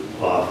you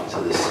off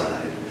to the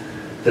side.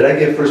 Did I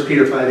give 1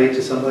 Peter 5:8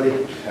 to somebody?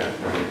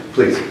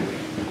 Please.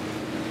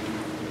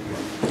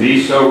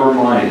 Be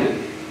sober-minded.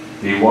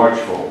 Be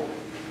watchful.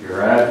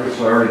 Your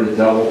adversary, the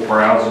devil,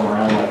 prowls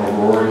around like a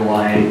roaring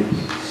lion,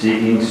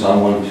 seeking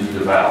someone to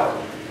devour.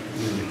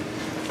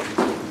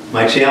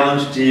 My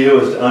challenge to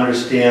you is to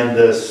understand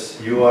this.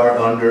 You are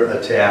under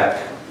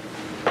attack.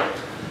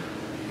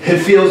 It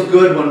feels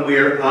good when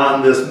we're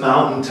on this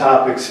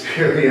mountaintop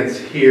experience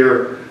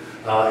here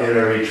in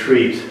a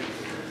retreat.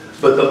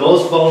 But the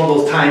most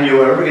vulnerable time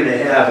you're ever going to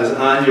have is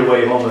on your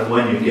way home and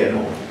when you get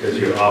home, because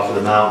you're off of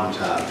the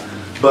mountaintop.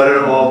 But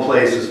in all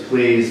places,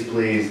 please,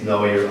 please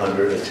know you're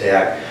under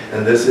attack.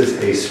 And this is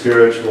a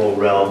spiritual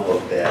realm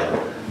of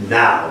battle.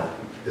 Now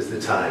is the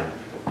time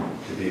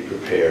to be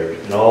prepared.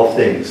 In all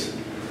things,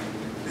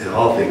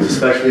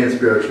 especially in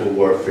spiritual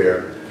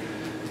warfare,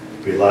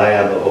 rely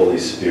on the Holy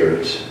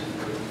Spirit.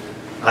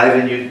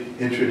 Ivan, you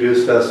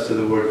introduced us to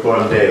the word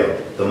coram Deo,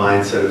 the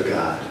mindset of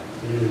God.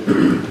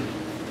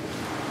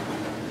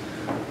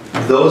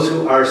 Those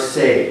who are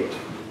saved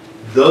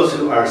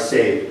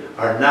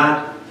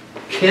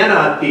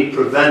cannot be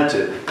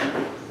prevented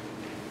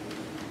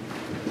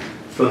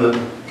from the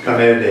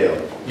coram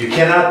Deo. You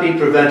cannot be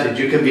prevented.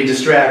 You can be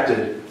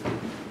distracted,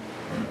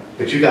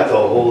 but you got the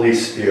Holy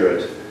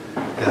Spirit.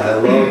 And I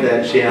love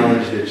that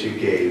challenge that you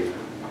gave.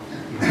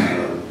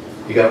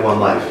 You got one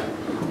life.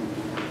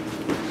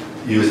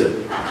 Use it.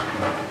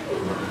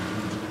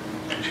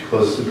 Would you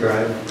close the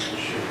prayer?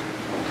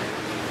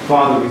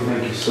 Father, we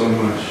thank you so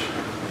much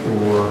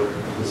for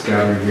this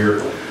gathering here.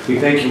 We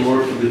thank you,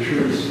 Lord, for the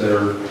truths that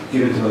are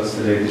given to us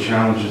today, the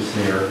challenges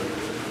there,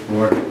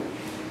 Lord.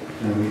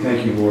 And we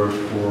thank you, Lord,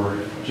 for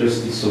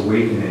just this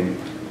awakening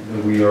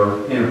that we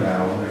are in a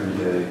battle every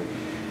day.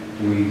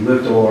 We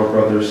lift all our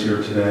brothers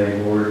here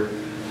today, Lord,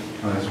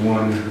 as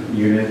one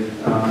unit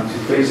to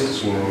face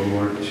this world,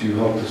 Lord, to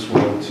help this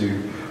world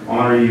to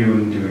honor you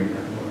in doing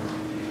that, Lord.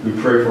 We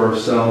pray for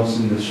ourselves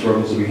and the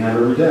struggles that we have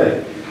every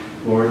day,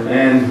 Lord,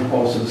 and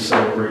also to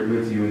celebrate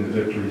with you in the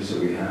victories that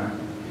we have.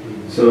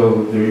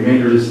 So the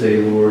remainder of this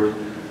day, Lord,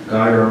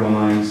 guide our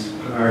minds,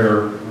 guide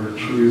our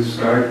truths,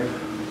 guide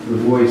the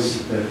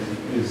voice that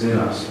is in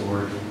us,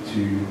 Lord,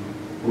 to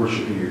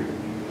worship you.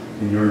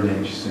 In your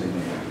name, Jesus' name,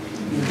 amen.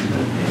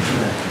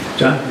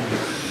 John?